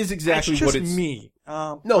 That is exactly It's just what it's. me.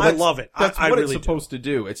 No, I love it. That's I what really it's supposed to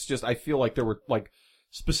do. It's just I feel like there were like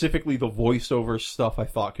specifically the voiceover stuff I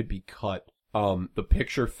thought could be cut. The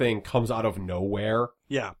picture thing comes out of nowhere,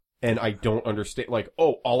 Yeah. and I don't understand. Like,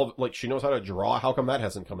 all of like she knows how to draw. How come that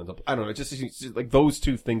hasn't come into? I don't know. It just seems like those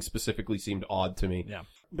two things specifically seeed odd to me. Yeah.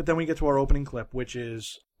 But then we get to our opening clip, which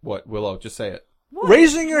is What, Willow? Just say it. What?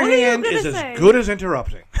 raising your What are you hand gonna is say? as good as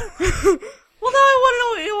interrupting. Well, now I want to know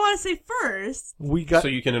what you want to say first. We got So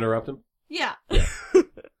you can interrupt him. Yeah.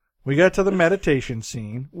 we got to the meditation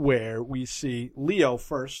scene where we see Leo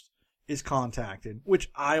first is contacted, which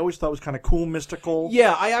I always thought was kind of cool, mystical.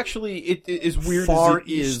 Yeah, I actually it is weird Far as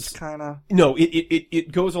it is. kind of. No,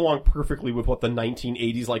 it goes along perfectly with what the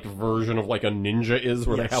 1980s like version of like a ninja is,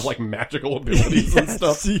 where Yes. they have like magical abilities and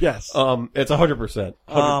stuff. Yes. It's 100%.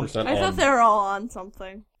 100%. I thought they were all on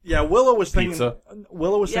something. Yeah, Willow was thinking. Pizza.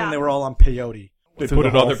 Willow was saying Yeah. they were all on peyote. They through put the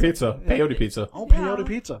it on whole their thing. pizza. Peyote pizza. Oh, Yeah. peyote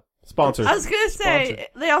pizza. Sponsored. I was gonna say Sponsored.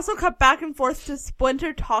 they also cut back and forth to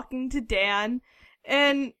Splinter talking to Dan,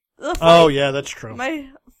 and Oh yeah, that's true.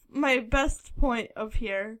 My best point of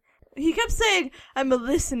here. He kept saying, "I'm a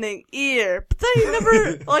listening ear," but then he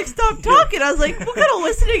never like stopped talking. I was like, "What kind of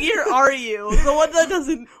listening ear are you? The one that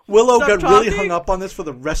doesn't." Willow stop got really talking? hung up on this for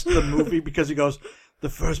the rest of the movie because he goes, the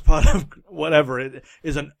first part of whatever it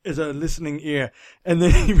is a listening ear, and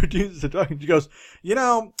then he reduces to talking. She goes,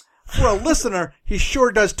 for a listener, he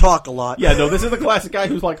sure does talk a lot. Yeah, no, this is the classic guy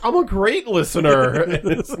who's like, I'm a great listener.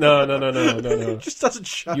 No. He just doesn't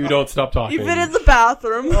shut You up. don't stop talking. Even in the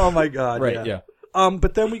bathroom. Oh my god. Right, yeah.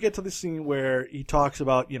 But then we get to the scene where he talks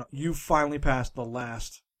about, you finally passed the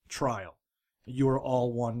last trial. You are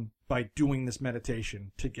all one by doing this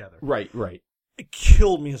meditation together. Right. It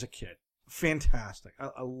killed me as a kid. Fantastic. I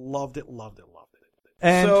loved it.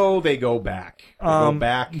 And so they go back.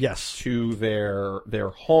 yes. To their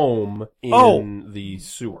home in the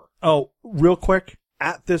sewer. Oh, real quick.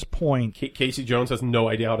 At this point, Casey Jones has no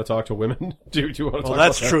idea how to talk to women. Do you want to talk about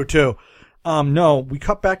that's that? true too. No, we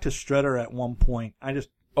cut back to Shredder at one point.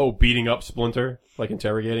 Beating up Splinter, like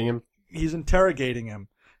interrogating him. He's interrogating him,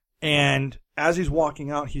 and as he's walking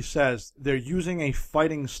out, he says they're using a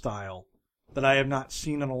fighting style that I have not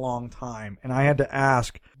seen in a long time. And I had to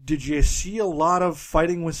ask, did you see a lot of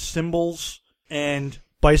fighting with cymbals and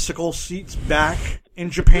bicycle seats back in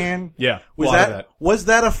Japan? Yeah, Was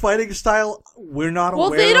that a fighting style we're not aware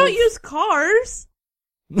of? Well, they don't use cars.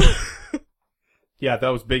 Yeah, that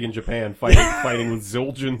was big in Japan, fighting with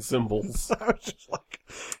Zildjian cymbals. I was just like,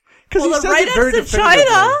 because Well, he the says right it very next to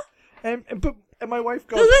China. definitively. And my wife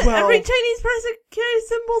goes, Doesn't well, every Chinese person carry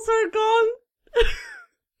symbols are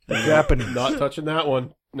gone? Japanese. Not touching that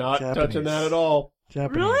one. Not Japanese. touching that at all.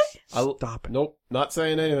 Japanese. Really? Stop it. Nope, not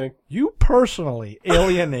saying anything. You personally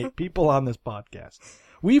alienate people on this podcast.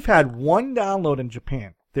 We've had one download in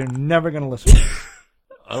Japan. They're never going to listen to us.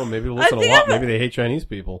 I don't know, maybe they listen a think lot. I'm- Maybe they hate Chinese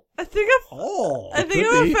people. I think I've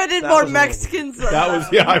could offended That more was a little Mexicans than That was,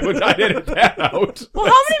 yeah, I edit that out. Well,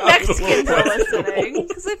 how many Mexicans are listening?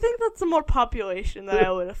 Because I think that's the more population that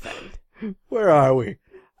I would offend. Where are we?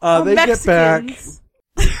 Oh, They get back. Mexicans.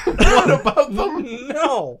 What about them?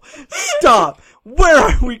 No. Stop. Where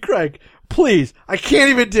are we, Craig? Please. I can't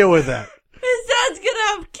even deal with that. His dad's gonna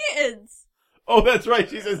have kids. Oh, that's right.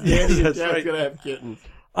 She says Danny That's Dad's right. gonna have kittens.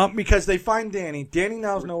 Because they find Danny. Danny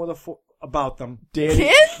now knows about them.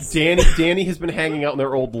 Kids? Danny has been hanging out in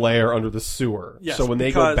their old lair under the sewer. Yes, so when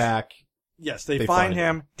they go because- back, Yes, they They find find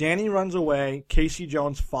him. Danny runs away. Casey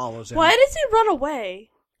Jones follows him. Why does he run away?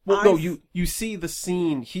 well, no, you see the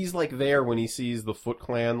scene. He's like there when he sees the Foot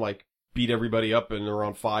Clan like beat everybody up and they're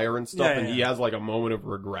on fire and stuff, Yeah, and yeah. he has like a moment of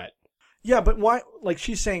regret. Yeah, but why? Like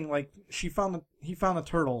she's saying, like he found the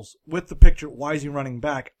turtles with the picture. Why is he running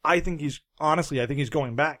back? I think he's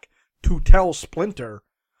going back to tell Splinter,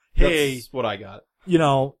 hey, That's what I got.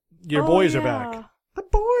 your boys are yeah. back. The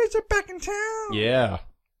boys are back in town. Yeah.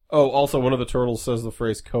 Oh, also, one of the turtles says the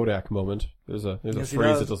phrase Kodak moment. There's a Yes, he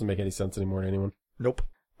phrase does. that doesn't make any sense anymore to anyone. Nope.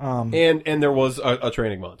 And there was a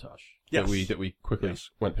training montage Yes. that we quickly Yes.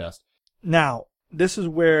 went past. Now this is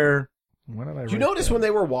where. What did I? Did you write notice there? when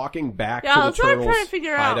they were walking back Yeah, to the that's what I'm turtles' trying to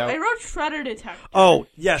figure out. hideout? I wrote Shredder Detective. Oh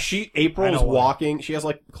yes, April I is know why. walking. She has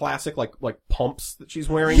like classic like pumps that she's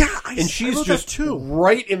wearing. Yeah, I and she's wrote that just too.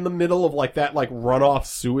 right in the middle of like that like runoff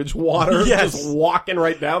sewage water. Yes. Just walking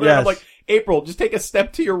right down there. Yes. I'm like, April, just take a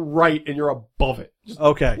step to your right and you're above it. Just,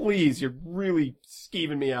 Okay. please, you're really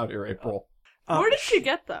skeeving me out here, April. Where did she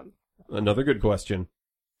get them? Another good question.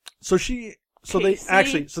 So Casey.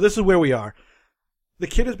 this is where we are. The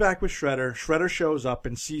kid is back with Shredder. Shredder shows up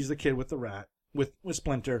and sees the kid with the rat, with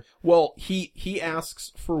Splinter. Well, he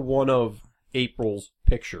asks for one of April's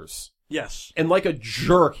pictures. Yes, And like a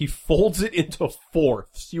jerk, he folds it into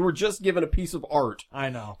fourths. You were just given a piece of art, I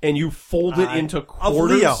know. and you fold it into Of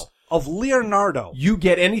quarters. Leonardo. You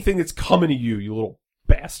get anything that's coming to you, you little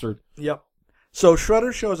bastard. Yep. So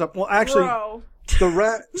Shredder shows up. Well, actually, Bro. the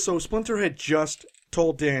rat. So Splinter had just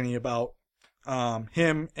told Danny about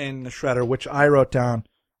him and the Shredder, which I wrote down.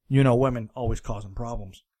 Women always causing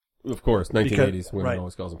problems. Of course, 1980s women right.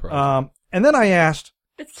 always causing problems. And then I asked,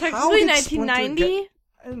 It's How technically did Splinter 1990.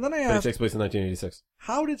 and then I But it asked, takes place in 1986.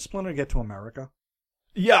 how did Splinter get to America?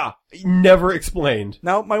 Yeah, never explained.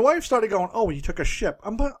 Now, my wife started going, oh, he took a ship.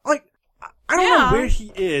 I'm like, I don't Yeah. know where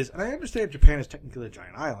he is, and I understand Japan is technically a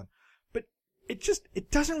giant island, but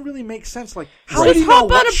it doesn't really make sense. Like, how Right. did he Just know hop on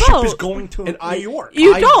what a ship boat. is going to And New York?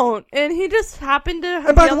 You I- don't, and he just happened to And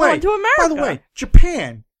be by on the the way, one to America.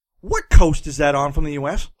 Japan, what coast is that on from the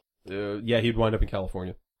U.S.? Yeah, he'd wind up in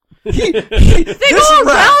California. They This go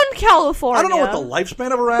rat, around California. I don't know what the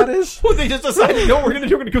lifespan of a rat is. Well, they just decided, no, we're going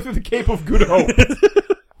to go through the Cape of Good Hope.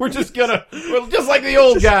 We're just like the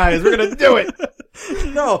old guys. We're gonna do it.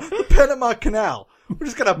 No, the Panama Canal. We're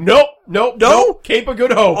just gonna... Nope. Cape of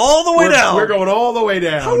Good Hope. All the way down. We're going all the way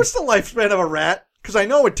down. How is the lifespan of a rat? Because I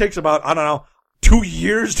know it takes about, 2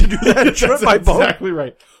 years to do that trip by boat. Exactly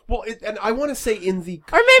right. Well, and I want to say in the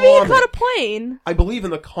Or maybe you comic, caught a plane. I believe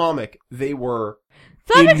in the comic they were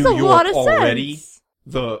That in makes New a York lot of already. sense.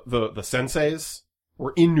 The senseis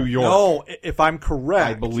were in New York. No, if I'm correct.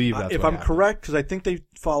 I believe that's if what I'm happened. correct, because I think they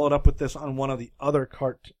followed up with this on one of the other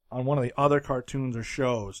cartoons or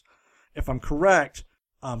shows. If I'm correct,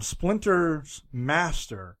 Splinter's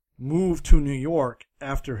master moved to New York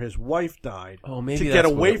after his wife died maybe to that's get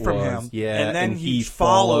what away it from was. him. Yeah, and then and he he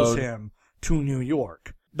follows followed. him to New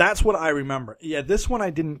York. That's what I remember. Yeah, this one I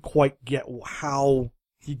didn't quite get how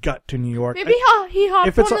he got to New York. Maybe he hopped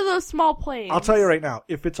if it's one a- of those small planes. I'll tell you right now,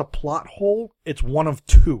 if it's a plot hole, it's one of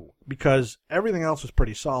two, because everything else is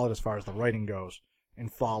pretty solid as far as the writing goes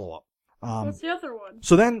and follow-up. What's the other one?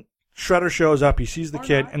 So then Shredder shows up, he sees the Or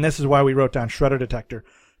kid, not. and this is why we wrote down Shredder Detector,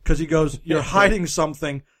 because he goes, you're hiding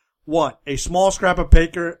something. What? A small scrap of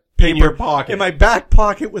paper In your pocket. in my back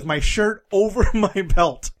pocket with my shirt over my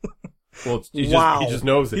belt. Well, he just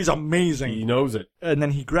knows it. He's amazing. He knows it. And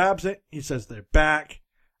then he grabs it. He says they're back.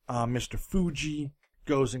 Mr. Fuji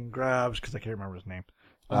goes and grabs, because I can't remember his name.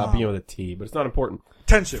 Being with a T, but it's not important.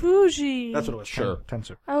 Tensu. Fuji. That's what it was. Sure.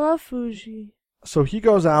 Tensu. I love Fuji. So he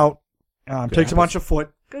goes out, takes a apples. bunch of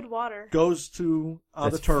foot, Good water. goes to the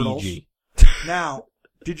That's turtles. Fiji. Now,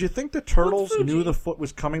 did you think the turtles Fuji? knew the foot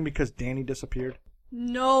was coming because Danny disappeared?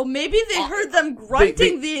 No, maybe they heard them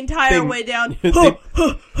grunting the entire way down.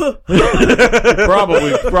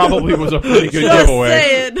 probably was a pretty good Just giveaway.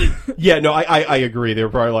 saying. Yeah, no, I agree. They were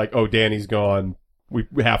probably like, "Oh, Danny's gone. We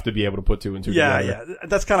have to be able to put two and two Yeah, together." yeah.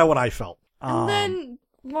 That's kind of what I felt. And then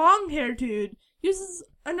long hair dude uses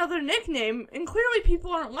another nickname, and clearly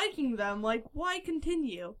people aren't liking them. Like, why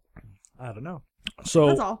continue? I don't know. That's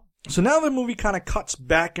So, all. so now the movie kind of cuts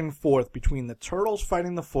back and forth between the turtles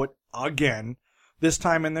fighting the foot again, this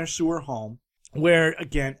time in their sewer home, where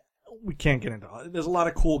again we can't get into it. There's a lot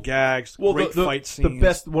of cool gags, Well, great fight the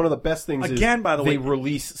scenes. one of the best things Again, is by the they way-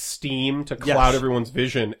 release steam to Yes. cloud everyone's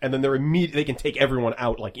vision, and then they can take everyone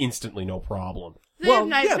out like instantly, no problem. They Well, have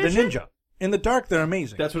night yeah, vision? the ninja. In the dark, they're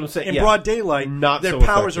amazing. That's what I'm saying. In yeah. broad daylight, Not their so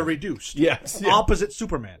powers effective. are reduced. Yes. Yeah. Opposite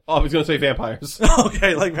Superman. Oh, I was going to say vampires.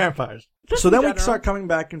 Okay, like vampires. Just So in then we general. start coming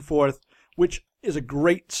back and forth, which is a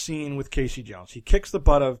great scene with Casey Jones. He kicks the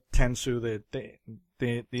butt of Tensu, the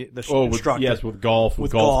instructor. with golf,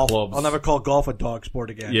 with golf clubs. I'll never call golf a dog sport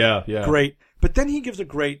again. Yeah, yeah. Great. But then he gives a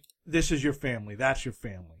great, this is your family, that's your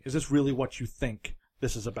family. Is this really what you think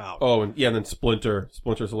this is about? Oh, and then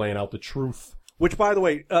Splinter's laying out the truth. Which, by the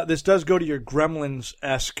way, this does go to your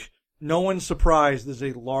Gremlins-esque, no one's surprised there's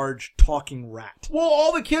a large talking rat. Well,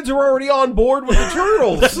 all the kids are already on board with the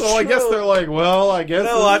turtles, so I guess they're like, well, I guess. You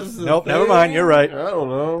know what? this is a Nope, never thing. mind, you're right. I don't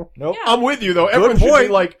know. Nope. Yeah. I'm with you though. Everyone should point.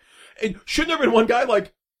 be like, and shouldn't there have been one guy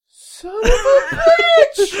like, son of a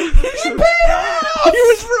bitch, he paid off! He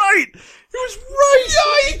was right! He was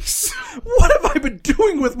right! Yikes! What have I been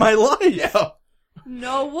doing with my life? Yeah,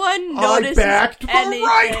 No one I notices backed the anything.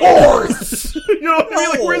 right horse. You know what I mean?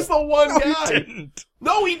 Like, No. where's the one No, guy? he didn't.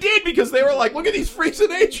 No, he did because they were like, look at these freaks of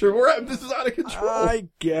nature. This is out of control. I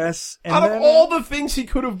guess. And Out of then- all the things he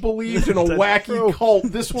could have believed in a That's wacky true. cult,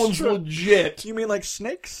 this That's one's true. legit. You mean like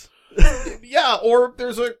snakes? Yeah, or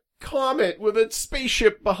there's a comet with a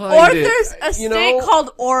spaceship behind Or it. there's a you state know? called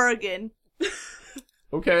Oregon.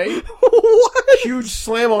 Okay. What? Huge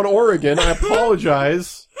slam on Oregon. I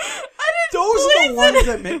apologize. Those are the believe ones it.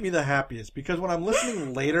 that make me the happiest because when I'm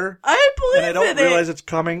listening later I believe and I don't in realize it. it's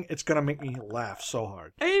coming, it's gonna make me laugh so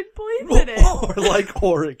hard. I believe in it. Or like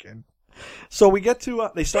Oregon. So we get to,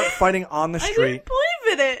 they start fighting on the I street, didn't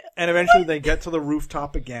believe in it. and eventually they get to the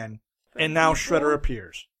rooftop again, and now Shredder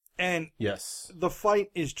appears. And Yes. the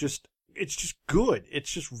fight is just, it's just good. It's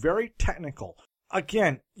just very technical.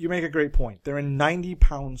 Again, you make a great point. They're in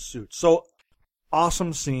 90-pound suits. So,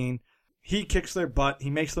 awesome scene. He kicks their butt. He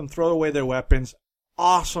makes them throw away their weapons.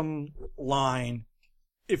 Awesome line.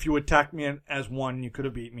 If you attacked me as one, you could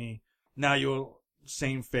have beat me. Now you're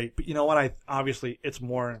same fate. But you know what? Obviously, it's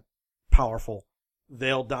more powerful.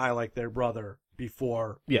 They'll die like their brother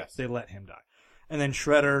before Yes. they let him die. And then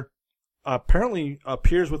Shredder apparently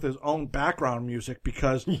appears with his own background music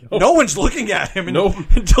because no one's looking at him Nope.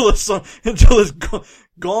 until his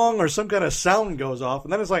gong or some kind of sound goes off,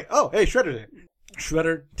 and then it's like, oh, hey, Shredder's here.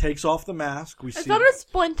 Shredder takes off the mask. We I see, thought it was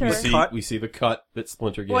Splinter. We see the cut that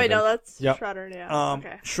Splinter gave Wait, him. no, that's Yep. Shredder, yeah.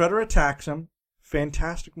 Okay. Shredder attacks him.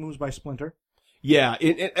 Fantastic moves by Splinter. Yeah,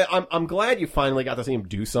 I'm glad you finally got to see him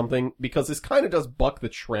do something, because this kind of does buck the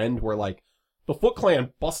trend where, like, the Foot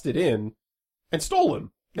Clan busted in and stole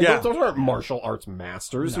him. And Yeah. those aren't martial arts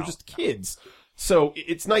masters, they're just kids. So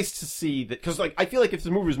it's nice to see that, because, like, I feel like if the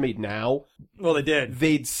movie was made now, Well, they did.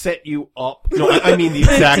 they'd set you up. No, I mean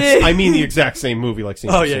the exact same movie, like.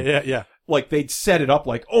 Oh, yeah. Like, they'd set it up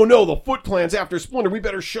like, oh no, the Foot Clan's after Splinter, we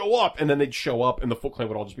better show up. And then they'd show up, and the Foot Clan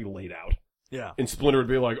would all just be laid out. Yeah. And Splinter would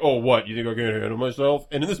be like, oh, what, you think I can handle myself?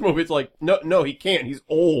 And in this movie, it's like, no, he can't. He's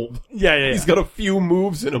old. Yeah. He's got a few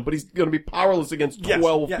moves in him, but he's gonna be powerless against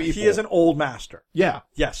 12 people. He is an old master. Yeah.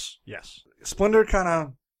 Yes. Splinter kind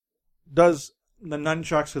of does the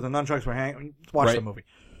nunchucks, because the nunchucks were hanging. Watch Right. the movie.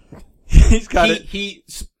 He's got it.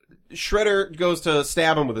 Shredder goes to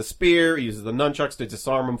stab him with a spear, he uses the nunchucks to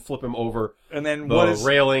disarm him, flip him over And then the what is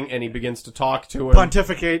railing, and he begins to talk to him.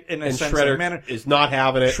 pontificate in a and sense Shredder of manner. is not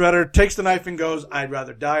having it. Shredder takes the knife and goes, I'd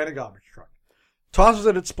rather die in a garbage truck. Tosses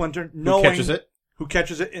it at Splinter, knowing... Who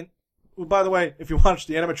catches it? And, well, by the way, if you watch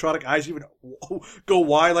the animatronic eyes even go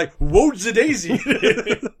wide, like, whoa's a daisy.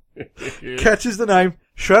 Catches the knife,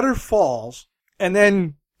 Shredder falls, and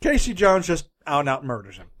then Casey Jones just out and out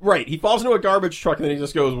murders him. Right, he falls into a garbage truck, and then he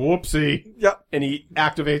just goes, whoopsie. Yep. And he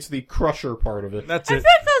activates the crusher part of it. That's I it.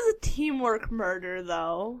 feel like that was a teamwork murder,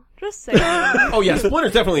 though. Just saying. Oh yeah,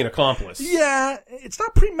 Splinter's definitely an accomplice. Yeah, it's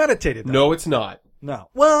not premeditated, though. No, it's not. No.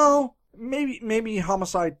 Well, maybe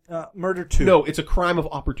homicide, murder 2. No, it's a crime of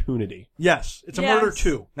opportunity. Yes, it's a Yes. murder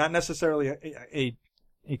 2, not necessarily a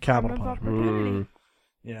capital Crime of punishment. opportunity.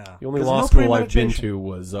 Yeah. The only 'Cause law no school I've been premeditation. to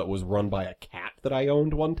was run by a cat that I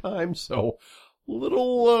owned one time, so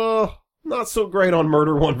little not so great on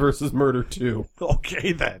Murder 1 versus Murder 2.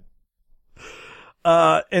 Okay, then.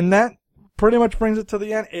 And that pretty much brings it to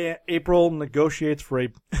the end. April negotiates for a...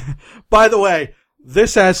 By the way,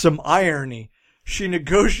 this has some irony. She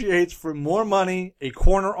negotiates for more money, a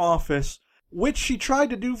corner office, which she tried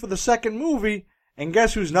to do for the second movie, and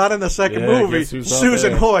guess who's not in the second movie? guess who's not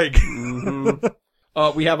Susan there. Hoyg.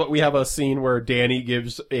 Mm-hmm. We have a scene where Danny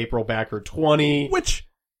gives April back her 20. Which,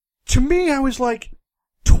 to me, I was like,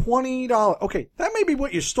 $20. Okay, that may be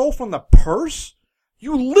what you stole from the purse.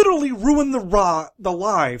 You literally ruined the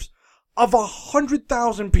lives of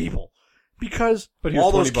 100,000 people. Because But here's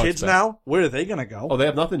all those 20 bucks kids back. now, where are they gonna go? Oh, they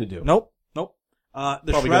have nothing to do. Nope.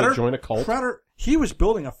 The Probably Shredder, gonna join a cult. Shredder, he was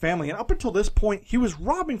building a family, and up until this point, he was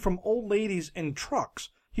robbing from old ladies in trucks.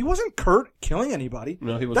 He wasn't killing anybody.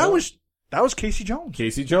 No, he was That not. that was Casey Jones.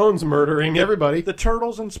 Casey Jones murdering everybody. The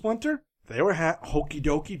Turtles and Splinter, they were hokey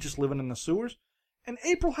dokey, just living in the sewers. And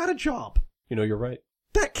April had a job. You know, you're right.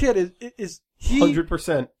 That kid is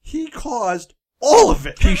 100%. he caused all of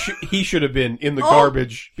it. He should have been in the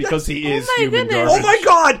garbage because he is my human goodness. Oh garbage. my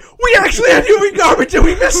God! We actually had human garbage and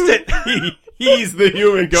we missed it. He's the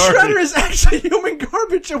human garbage. Shredder is actually human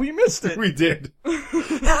garbage and we missed it. We did.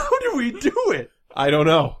 How did we do it? I don't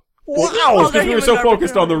know. Wow! It's because we were human so garbage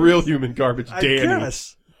focused on the garbage. real human garbage, I Danny,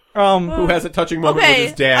 guess. who has a touching moment with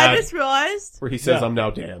his dad, I just realized. where he says, Yeah. "I'm now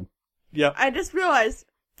Dan." Yep. I just realized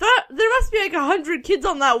that there must be like 100 kids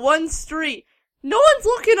on that one street. No one's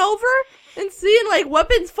looking over and seeing like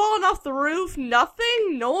weapons falling off the roof.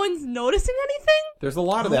 Nothing. No one's noticing anything. There's a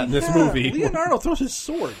lot of that in this Yeah, movie. Leonardo throws his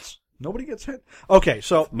swords. Nobody gets hit. Okay,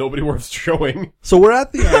 so Nobody worth showing. we're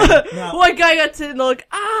at the end. Now, One guy got to look.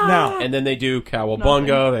 Ah. Now, And then they do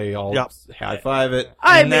Cowabunga. They all Yep. high five it.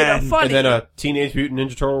 I and made then- it funny. And then a Teenage Mutant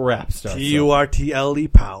Ninja Turtle rap starts. T-U-R-T-L-E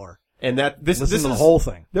power. And this Listen is to the whole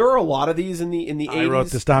thing. There are a lot of these in the 80s. I wrote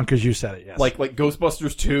this down because you said it, yes. Like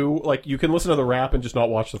Ghostbusters 2. Like you can listen to the rap and just not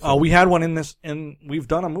watch the film. Oh, we had one in this, and we've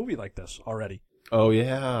done a movie like this already. Oh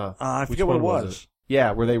yeah. I Which forget what it one was. it?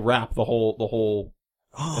 Yeah, where they rap the whole.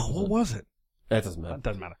 Oh, what was it? That doesn't matter. That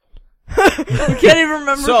doesn't matter. we can't even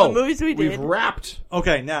remember So the movies we we've did. wrapped.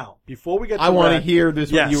 Okay, now, before we get to I want to Red- hear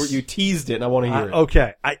this. Yes. You teased it, and I want to hear it.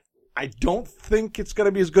 Okay, I don't think it's going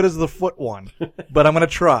to be as good as the Foot one, but I'm going to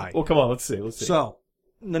try. Well, come on. Let's see. So,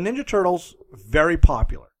 the Ninja Turtles, very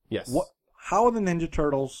popular. Yes. How are the Ninja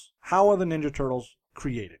Turtles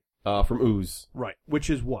created? From ooze. Right. Which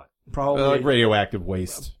is what? Probably. Like radioactive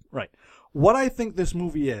waste. Right. What I think this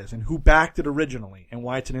movie is, and who backed it originally, and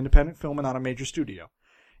why it's an independent film and not a major studio,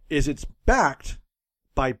 is it's backed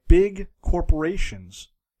by big corporations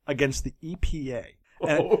against the EPA.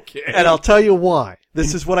 And, Okay. and I'll tell you why.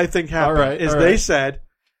 This is what I think happened. All right, is all they right. said,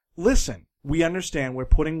 listen, we understand we're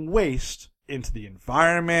putting waste into the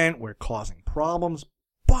environment, we're causing problems,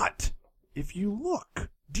 but if you look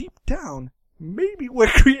deep down, maybe we're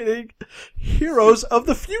creating heroes of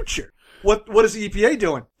the future. What is the EPA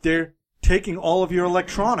doing? They're taking all of your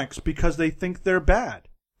electronics because they think they're bad.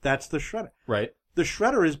 That's the Shredder. Right. the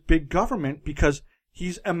Shredder is big government because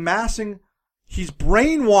he's brainwashing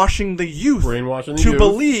the youth to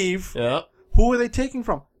believe. Yeah. Who are they taking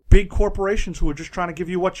from? Big corporations who are just trying to give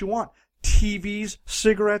you what you want. TVs,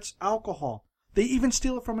 cigarettes, alcohol. They even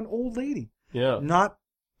steal it from an old lady. Yeah. Not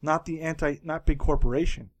big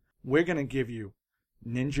corporation. We're going to give you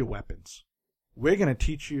ninja weapons. We're going to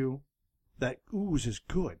teach you that ooze is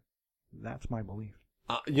good. That's my belief.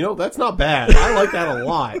 That's not bad. I like that a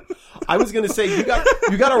lot. I was gonna say you got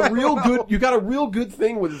a real good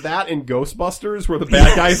thing with that in Ghostbusters, where the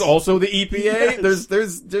bad guy is also the EPA. Yes.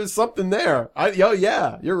 There's something there.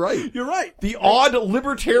 Yeah, you're right. You're right. The odd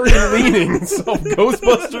libertarian leanings of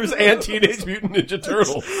Ghostbusters and Teenage Mutant Ninja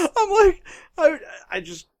Turtles. I'm like,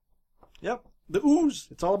 yep, the ooze.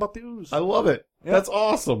 It's all about the ooze. I love it. Yep. That's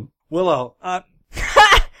awesome. Willow.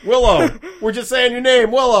 Willow. We're just saying your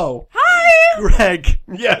name, Willow. Hi! Greg.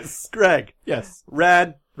 Yes. Greg. Yes.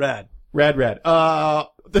 Rad. Rad.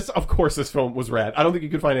 Of course this film was rad. I don't think you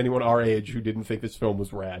could find anyone our age who didn't think this film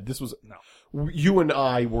was rad. This was, you and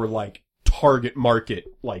I were like target market,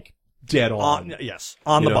 like dead on. Yes.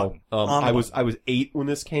 On the button. I was 8 when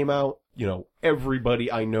this came out.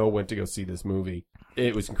 Everybody I know went to go see this movie.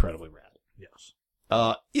 It was incredibly rad. Yes.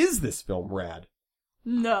 Is this film rad?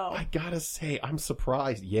 No. I gotta say, I'm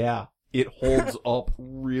surprised. Yeah, it holds up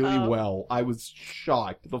really well. I was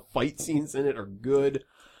shocked. The fight scenes in it are good.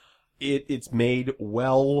 It's made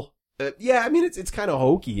well. I mean, it's kind of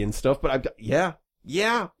hokey and stuff, but yeah,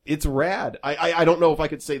 it's rad. I don't know if I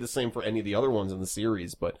could say the same for any of the other ones in the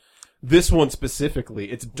series, but this one specifically,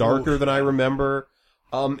 it's darker than I remember,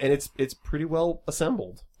 and it's pretty well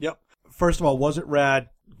assembled. Yep. First of all, was it rad?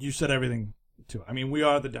 You said everything to it. I mean, we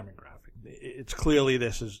are the demographic. It's clearly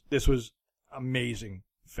this was amazing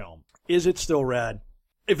film. Is it still rad?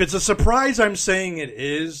 If it's a surprise I'm saying it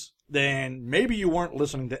is, then maybe you weren't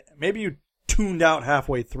listening maybe you tuned out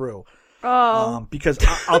halfway through. Oh. Because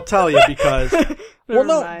I'll tell you because well,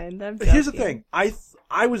 no. Here's the thing.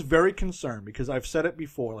 I was very concerned because I've said it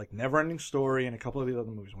before, like Neverending Story and a couple of the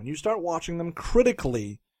other movies. When you start watching them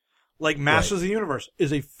critically, like Masters of the Universe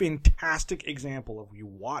is a fantastic example of you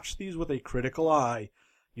watch these with a critical eye.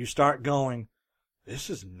 You start going, this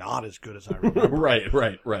is not as good as I remember.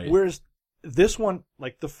 Right. Whereas this one,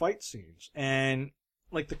 like the fight scenes and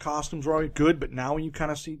like the costumes are already good, but now you kind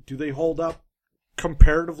of see, do they hold up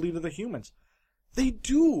comparatively to the humans? They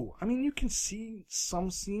do. I mean, you can see some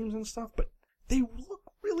scenes and stuff, but they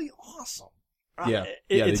look really awesome.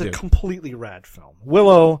 It's a completely rad film.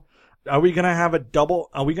 Willow, are we going to have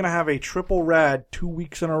a triple rad 2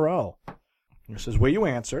 weeks in a row? This is where you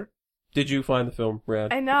answer. Did you find the film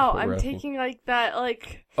rad? I know. I'm taking that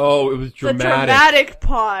Oh, it was dramatic. The dramatic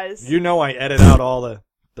pause. I edit out all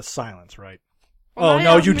the silence, right? Well,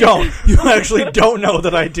 no, you don't. You actually don't know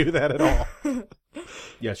that I do that at all.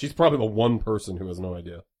 Yeah, she's probably the one person who has no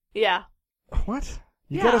idea. Yeah. What?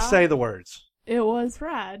 You gotta say the words. It was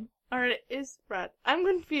rad. Or it is rad. I'm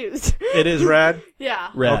confused. It is rad? Yeah.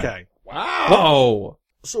 Rad. Okay. Wow.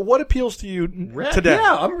 So what appeals to you today?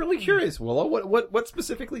 Yeah, I'm really curious, Willow. What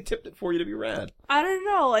specifically tipped it for you to be rad? I don't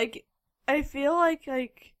know. I feel like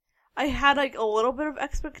I had a little bit of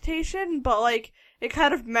expectation, but it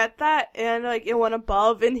kind of met that, and it went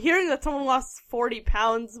above. And hearing that someone lost 40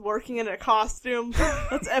 pounds working in a costume,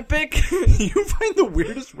 that's epic. You find the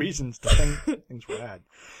weirdest reasons to think things rad.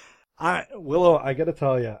 Willow, I gotta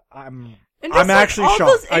tell you, I'm actually shocked.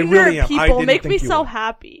 Those I really am. People make me so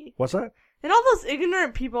happy. What's that? And all those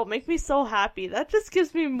ignorant people make me so happy. That just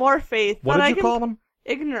gives me more faith. What did you call them?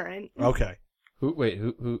 Ignorant. Okay. Who's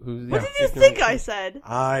the What did you think I said?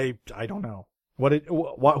 I don't know.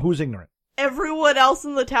 Who's ignorant? Everyone else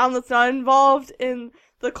in the town that's not involved in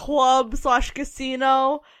the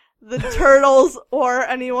club/casino, the turtles, or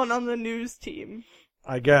anyone on the news team.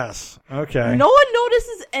 I guess. Okay. No one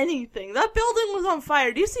notices anything. That building was on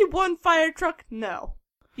fire. Do you see one fire truck? No.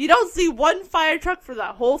 You don't see one fire truck for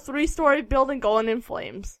that whole 3-story building going in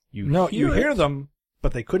flames. You hear them,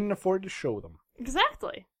 but they couldn't afford to show them.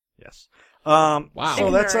 Exactly. Yes. Wow. So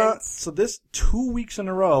that's this 2 weeks in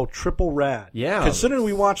a row, triple rad. Yeah. Considering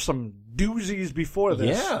we watched some doozies before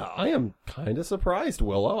this. Yeah, I am kind of surprised,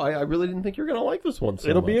 Willow. I really didn't think you were going to like this one so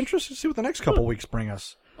It'll much. be interesting to see what the next couple weeks bring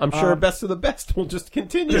us. I'm sure Best of the Best will just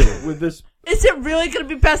continue with this. Is it really going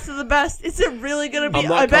to be Best of the Best? Is it really going to be?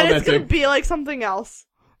 I bet it's going to be like something else.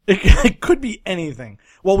 It could be anything.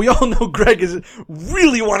 Well, we all know Greg is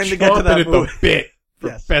really wanting to get to that movie. The bit for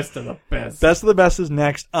yes. Best of the Best. Best of the Best is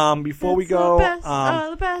next. Before we go,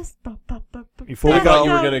 the best. Before we go,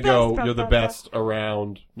 you were gonna go. You're the best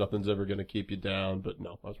around. Nothing's ever gonna keep you down. But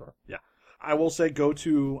no, I was wrong. Yeah. I will say go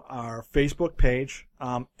to our Facebook page.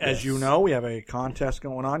 As you know, we have a contest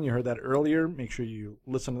going on. You heard that earlier. Make sure you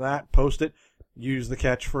listen to that, post it, use the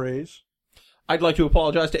catchphrase. I'd like to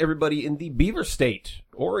apologize to everybody in the Beaver State,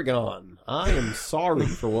 Oregon. I am sorry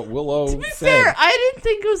for what Willow To be said. fair, I didn't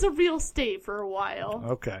think it was a real state for a while.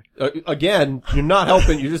 Okay. Again, you're not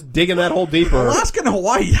helping. You're just digging that hole deeper. Alaska and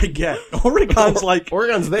Hawaii, I get. Oregon's like,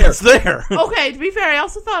 Oregon's there. it's there. Okay, to be fair, I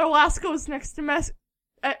also thought Alaska was next to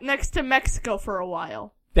Mexico for a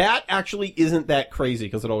while. That actually isn't that crazy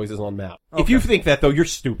because it always is on map. Okay. If you think that though, you're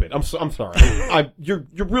stupid. I'm sorry. You're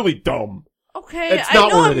really dumb. Okay, That's I not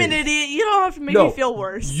know what I'm it an is. idiot. You don't have to make No. me feel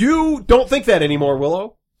worse. You don't think that anymore,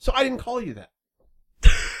 Willow. So I didn't call you that.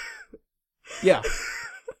 Yeah.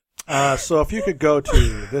 So if you could go to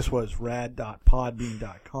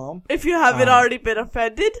thiswasrad.podbean.com. If you haven't already been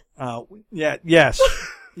offended. Yes.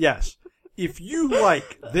 If you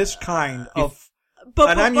like this kind of,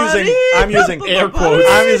 and I'm using air quotes.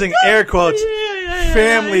 I'm using air quotes, Yeah.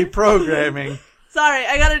 family programming. Sorry,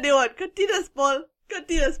 I gotta do it. Cantinas, Paul.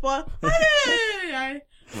 Ay.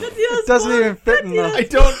 It doesn't even fit in the... I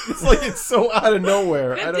don't. It's like it's so out of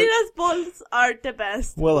nowhere. I don't. Cantinas balls are the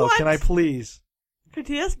best. Willow, What? can I please?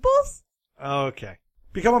 Cantinas balls? Okay.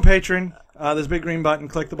 Become a patron. There's a big green button.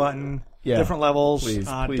 Click the button. Yeah. Different levels. Please,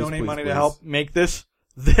 Donate please, money please. to help make this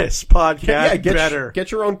podcast better.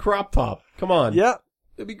 Get your own crop top. Come on. Yep.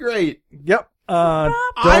 It'd be great. Yep. I'm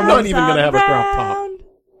not even gonna have a crop top. Round.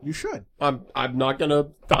 You should. I'm not gonna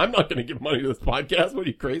give money to this podcast. What are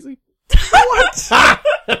you, crazy? What?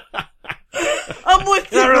 I'm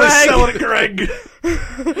with you, Not really Greg. selling it, Greg.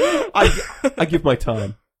 I give my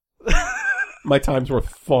time. My time's worth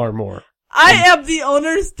far more. I am the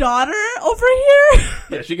owner's daughter over here.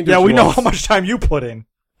 Yeah, she can do Yeah, what we she know wants. how much time you put in.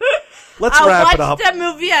 Let's I'll wrap watch it up. the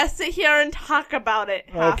movie. I sit here and talk about it.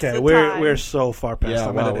 Half Okay, the we're time. so far past Yeah,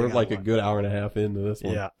 the wow, editing we're like a hour. good hour and a half into this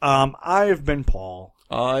one. Yeah. I've been Paul.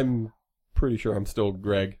 I'm pretty sure I'm still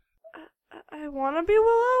Greg. I want to be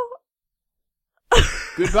Willow.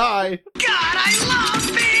 Goodbye. God, I love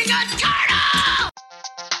being a turtle!